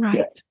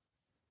 right.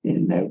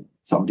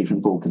 Somebody from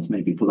the Balkans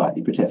may be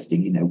politely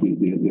protesting,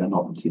 we are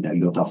not,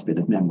 your dustbin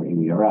of memory,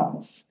 we are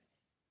us.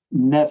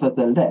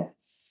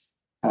 Nevertheless,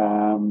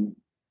 I'm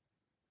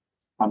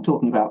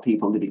talking about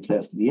people living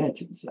close to the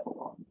edge and so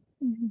on.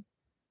 Mm-hmm.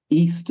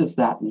 East of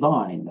that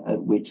line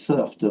at which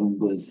serfdom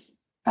was,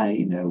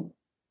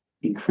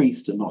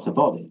 increased and not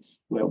abolished,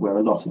 where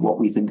a lot of what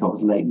we think of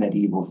as late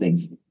medieval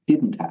things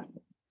didn't happen,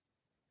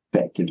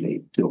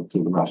 effectively, till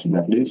the Russian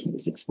Revolution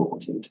was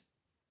exported.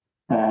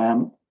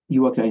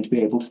 You are going to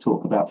be able to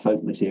talk about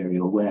folk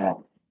material where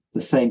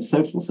the same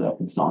social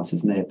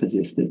circumstances may have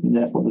persisted, and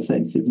therefore the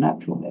same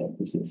supernatural may have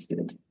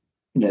persisted.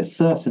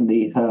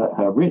 Certainly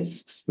her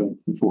risks from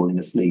falling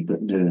asleep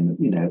at noon,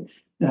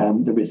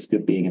 the risk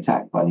of being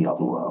attacked by the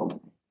other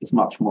world is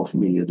much more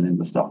familiar than in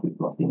the stuff we've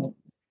got here.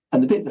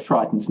 And the bit that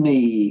frightens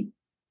me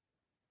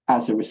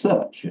as a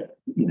researcher,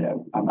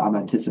 I'm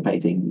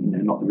anticipating,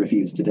 not the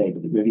reviews today,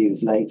 but the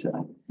reviews later,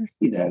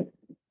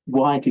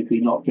 why did we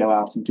not go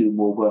out and do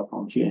more work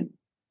on jinn?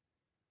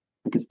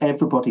 Because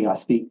everybody I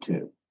speak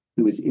to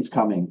who is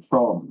coming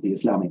from the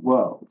Islamic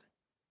world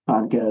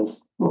and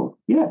goes, well,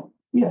 yeah,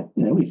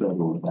 we've heard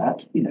all of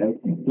that.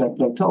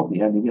 Bloke told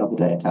me only the other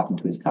day it happened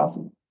to his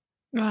cousin.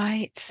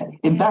 Right.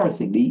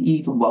 Embarrassingly,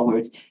 even while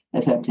we're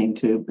attempting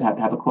to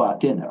have a quiet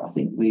dinner, I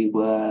think we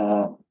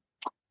were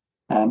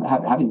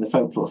having the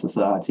Folklore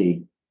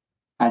Society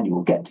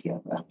annual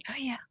get-together. Oh,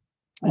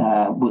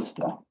 yeah.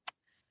 Worcester.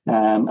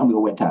 And we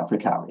all went out for a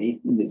curry,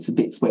 and it's the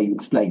bits where you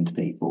explain to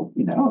people,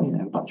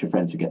 a bunch of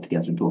friends who get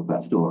together and talk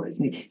about stories.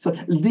 And he sort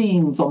of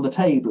leans on the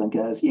table and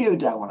goes, you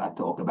don't want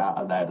to talk about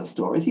a load of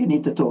stories. You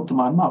need to talk to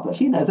my mother.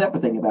 She knows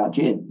everything about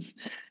jinns.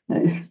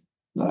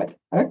 Like,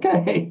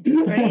 okay.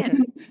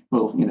 Brilliant.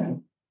 Well,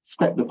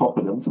 scrap the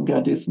populums and go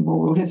and do some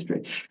oral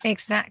history.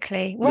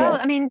 Exactly. Well,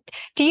 I mean,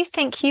 do you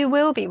think you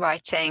will be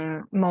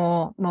writing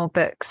more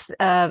books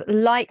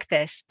like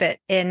this, but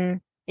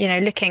in,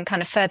 looking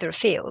kind of further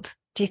afield?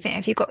 Do you think,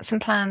 have you got some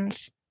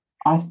plans?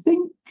 I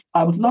think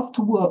I would love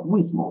to work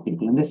with more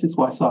people, and this is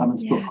why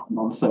Simon's book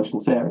on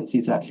social fairies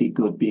is actually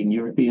good, being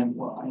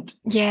European-wide.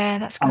 Yeah,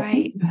 that's great. I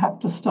think you have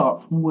to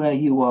start from where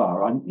you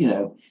are. And,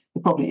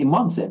 probably in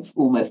one sense,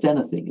 almost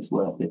anything is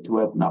worth it to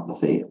open up the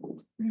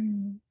field.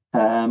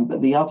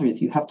 But the other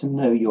is you have to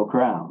know your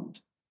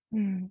ground.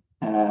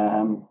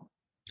 That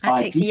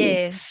takes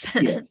years.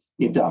 Yes,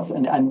 it does.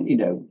 And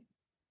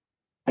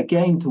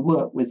again, to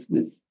work with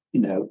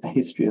a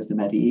history of the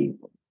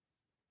medieval,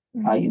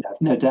 I have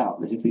no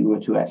doubt that if we were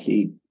to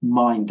actually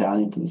mine down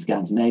into the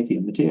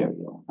Scandinavian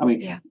material, I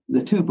mean,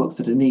 the two books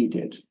that are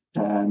needed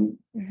are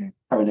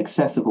an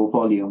accessible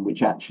volume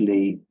which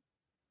actually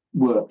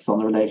works on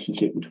the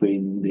relationship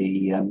between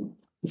the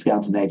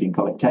Scandinavian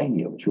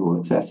collectania, which are all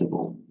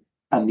accessible,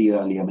 and the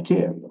earlier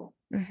material.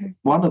 Mm-hmm.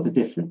 One of the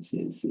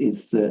differences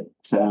is that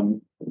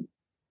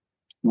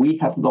we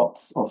have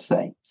lots of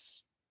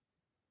saints,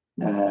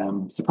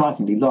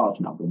 surprisingly large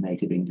number of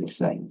native English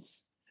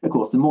saints. Of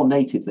course, the more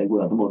native they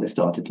were, the more they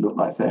started to look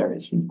like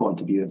fairies from the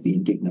point of view of the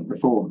indignant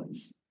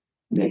reformers.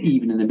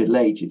 Even in the Middle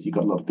Ages, you've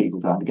got a lot of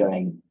people kind of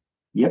going,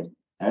 yep,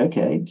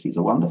 okay, she's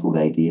a wonderful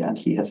lady and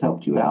she has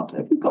helped you out.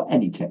 Have you got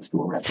any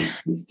textual reference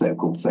to this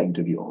so-called saint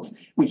of yours,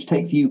 which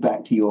takes you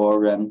back to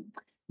your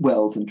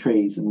wells and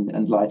trees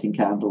and lighting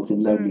candles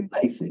in lonely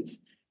places?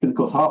 Because, of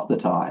course, half the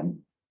time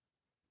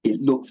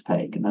it looks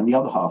pagan and the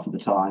other half of the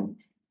time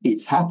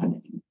it's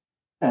happening.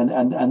 You've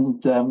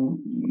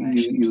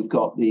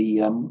got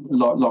the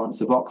Lawrence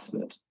of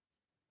Oxford,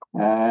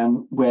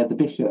 where the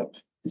bishop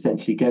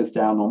essentially goes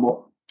down on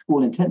what, to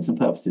all intents and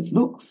purposes,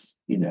 looks,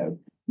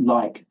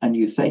 like a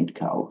new saint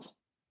cult,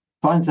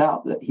 finds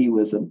out that he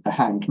was a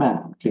hanged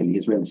man. Clearly,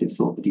 his relatives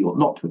thought that he ought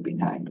not to have been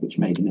hanged, which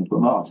made him into a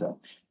martyr.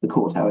 The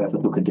court, however,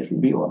 took a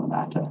different view on the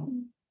matter.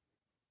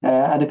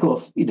 And of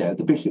course,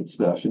 the bishop's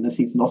version is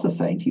he's not a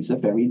saint, he's a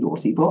very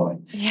naughty boy.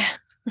 Yeah.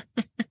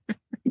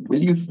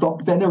 Will you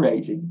stop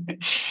venerating him?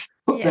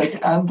 Put those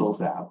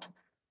candles out.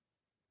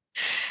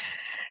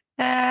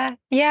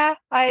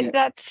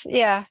 That's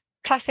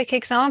classic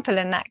example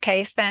in that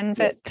case then.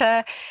 But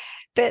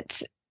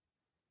but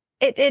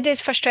it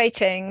is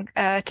frustrating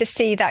to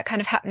see that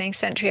kind of happening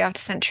century after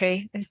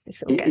century. It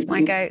gets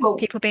my goat. Well,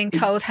 people being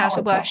told how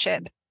to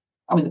worship.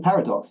 I mean, the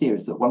paradox here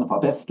is that one of our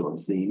best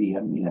stories, the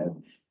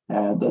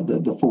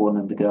fawn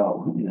and the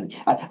girl.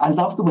 I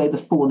love the way the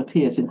fawn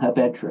appears in her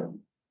bedroom.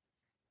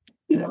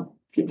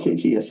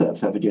 She asserts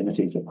her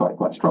virginity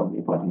quite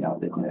strongly, pointing out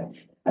that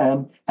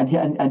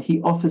and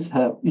he offers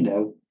her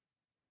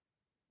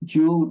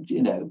jeweled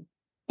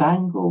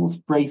bangles,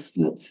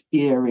 bracelets,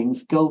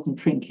 earrings, golden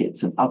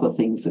trinkets, and other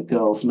things that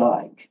girls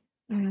like.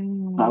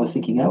 I was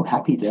thinking, oh,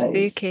 happy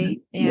days.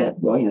 Spooky,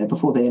 well,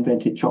 before they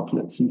invented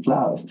chocolates and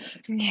flowers.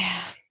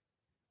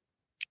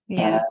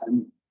 That's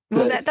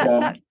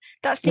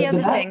the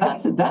other thing.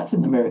 That's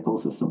in the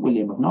Miracles of St.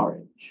 William of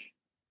Norwich.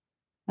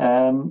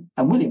 And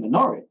William of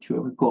Norwich,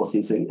 who of course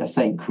is a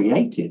saint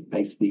created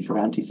basically for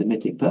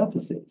anti-Semitic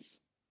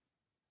purposes,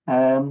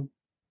 only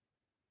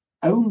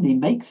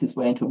makes his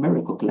way into a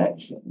miracle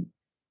collection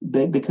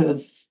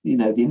because, the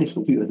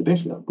initial view of the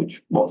bishop,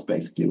 which was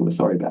basically, we're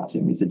sorry about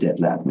him, he's a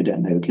dead lad, we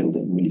don't know who killed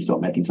him, really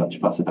stop making such a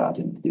fuss about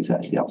him, it's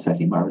actually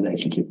upsetting my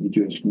relationship with the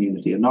Jewish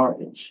community of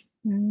Norwich.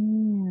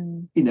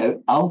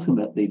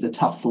 Ultimately the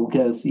tussle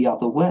goes the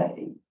other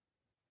way.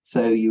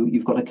 So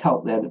you've got a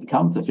cult there that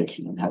becomes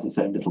official and has its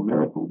own little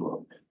miracle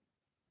book,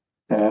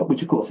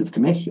 which of course is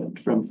commissioned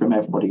from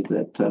everybody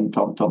that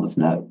Thomas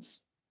knows.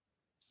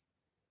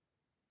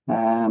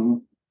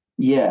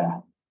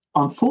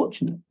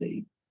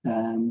 Unfortunately,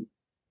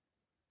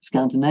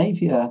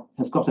 Scandinavia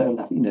has got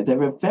Olaf.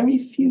 There are very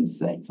few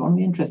saints. One of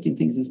the interesting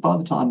things is by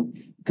the time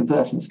the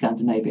conversion of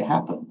Scandinavia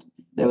happened,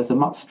 there was a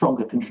much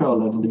stronger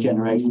control over the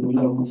generation of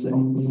local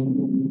saints.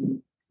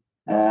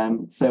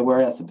 So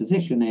whereas the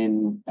position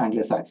in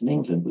Anglo-Saxon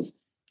England was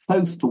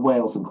close to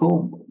Wales and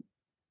Cornwall,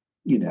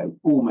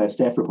 almost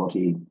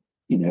everybody,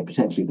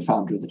 potentially the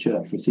founder of the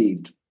church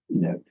received,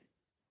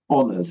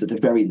 honours at a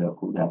very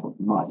local level,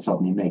 might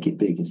suddenly make it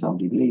big if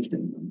somebody believed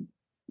in them.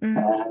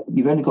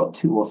 You've only got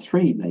 2 or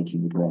 3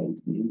 making the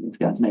grade in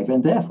Scandinavia,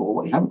 and therefore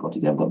what you haven't got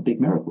is you haven't got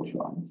big miracle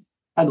shrines.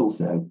 And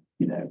also,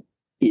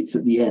 it's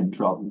at the end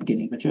rather than the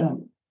beginning of a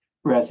journey.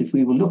 Whereas if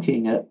we were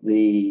looking at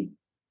the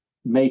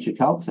major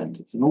cult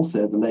centres and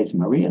also the later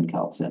Marian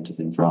cult centres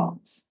in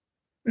France,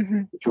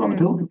 which are on the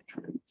pilgrimage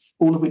routes,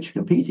 all of which are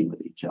competing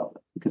with each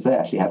other because they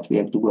actually have to be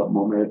able to work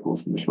more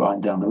miracles than the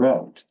shrine down the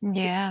road.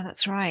 Yeah,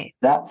 that's right.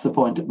 That's the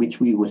point at which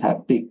we would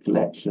have big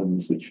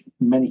collections, which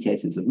in many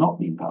cases have not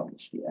been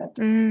published yet.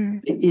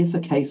 It is a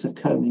case of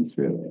combing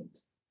through it.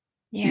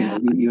 Yeah,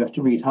 you have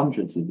to read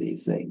hundreds of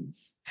these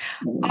things.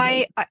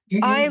 You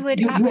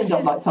end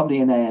up like somebody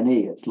in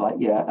A&E. It's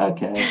like,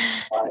 okay,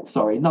 right,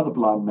 sorry, another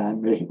blind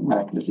man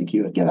miraculously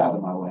cured. Get out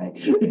of my way.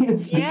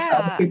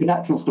 Keep a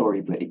natural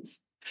story, please.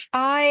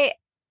 I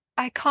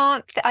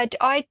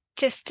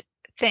just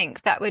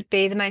think that would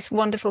be the most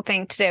wonderful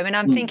thing to do, and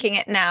I'm thinking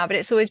it now, but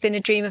it's always been a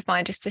dream of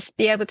mine just to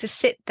be able to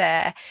sit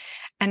there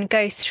and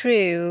go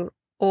through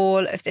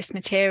all of this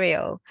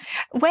material,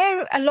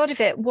 where a lot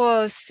of it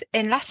was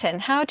in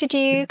Latin. How did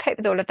you cope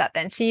with all of that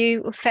then? So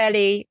you were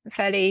fairly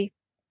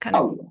kind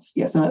of...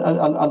 yes, and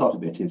a lot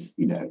of it is,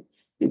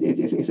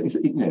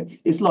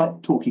 it's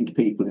like talking to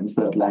people in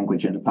third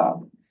language in a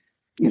pub.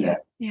 The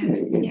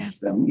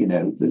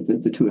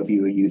 2 of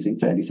you are using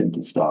fairly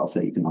simple style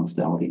so you can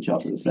understand what each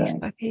other is saying. Piece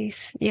by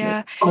piece,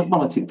 One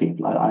or 2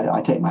 people.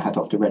 I take my hat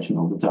off to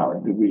Reginald the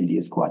Durham, who really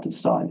is quite a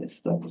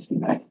stylist.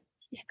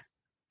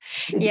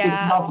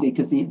 It's lovely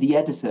because the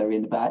editor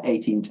in about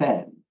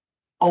 1810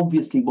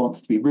 obviously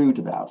wants to be rude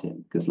about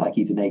him because,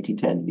 he's in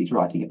 1810 and he's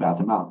writing about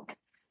a monk,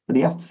 but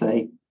he has to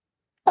say,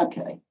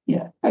 okay,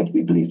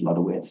 we believed a lot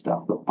of weird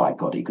stuff, but by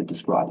God, he could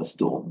describe a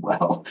storm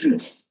well.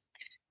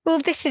 Well,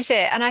 this is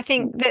it. And I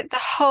think that the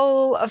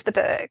whole of the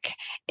book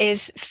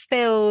is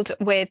filled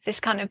with this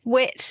kind of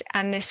wit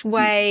and this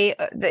way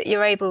that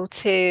you're able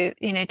to,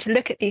 to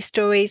look at these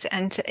stories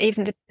and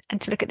to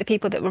and to look at the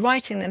people that were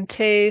writing them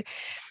too.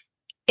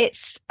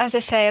 It's, as I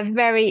say, a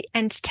very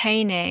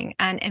entertaining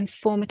and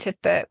informative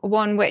book,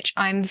 one which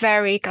I'm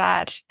very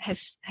glad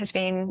has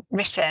been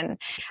written.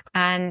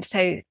 And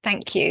so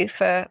thank you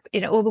for,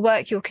 all the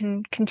work you're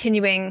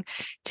continuing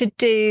to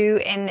do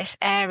in this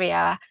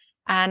area.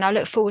 And I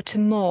look forward to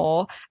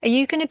more. Are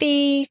you going to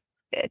be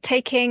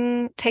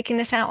taking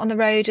this out on the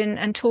road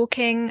and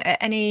talking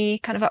at any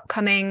kind of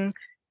upcoming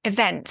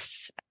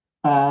events?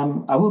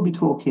 I will be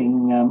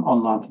talking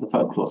online for the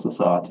Folklore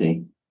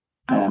Society,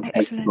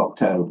 8th of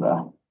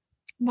October.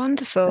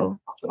 Wonderful.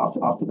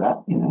 After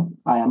that,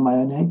 I am my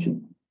own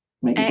agent.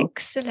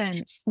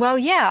 Excellent. Well,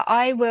 yeah,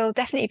 I will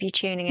definitely be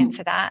tuning in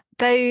for that.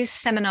 Those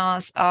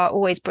seminars are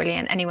always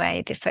brilliant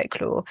anyway, the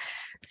Folklore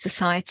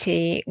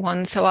Society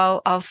one. So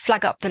I'll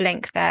flag up the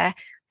link there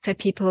so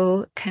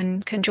people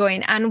can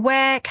join. And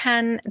where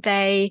can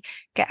they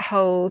get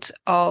hold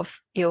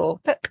of your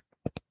book?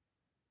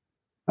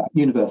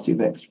 University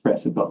of Exeter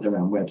Press have got their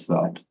own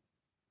website.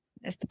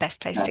 It's the best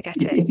place to get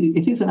it.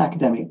 It is an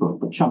academic book,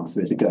 but chunks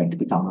of it are going to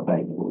become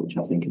available, which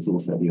I think is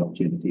also the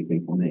opportunity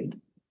people need.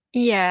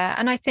 Yeah,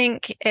 and I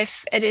think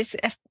if it is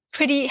a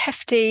pretty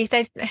hefty,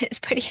 it's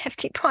pretty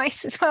hefty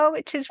price as well,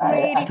 which is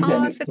really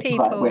hard for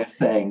people. Right way of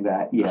saying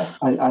that, yes.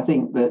 I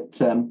think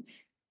that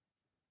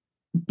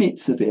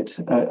bits of it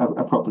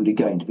are probably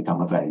going to become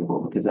available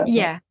because that's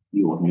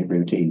the ordinary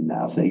routine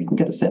now, so you can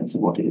get a sense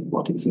of what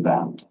it's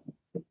about.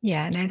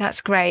 Yeah, no, that's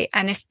great.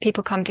 And if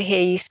people come to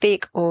hear you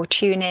speak or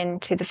tune in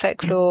to the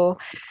Folklore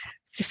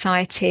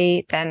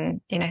Society, then,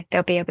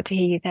 they'll be able to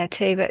hear you there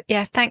too. But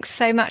yeah, thanks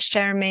so much,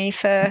 Jeremy,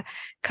 for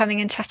coming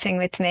and chatting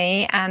with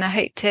me. And I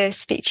hope to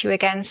speak to you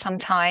again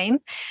sometime.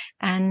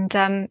 And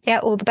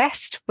all the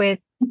best with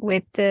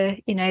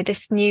the,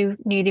 this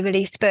newly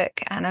released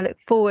book. And I look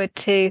forward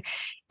to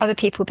other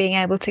people being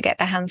able to get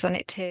their hands on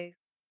it too.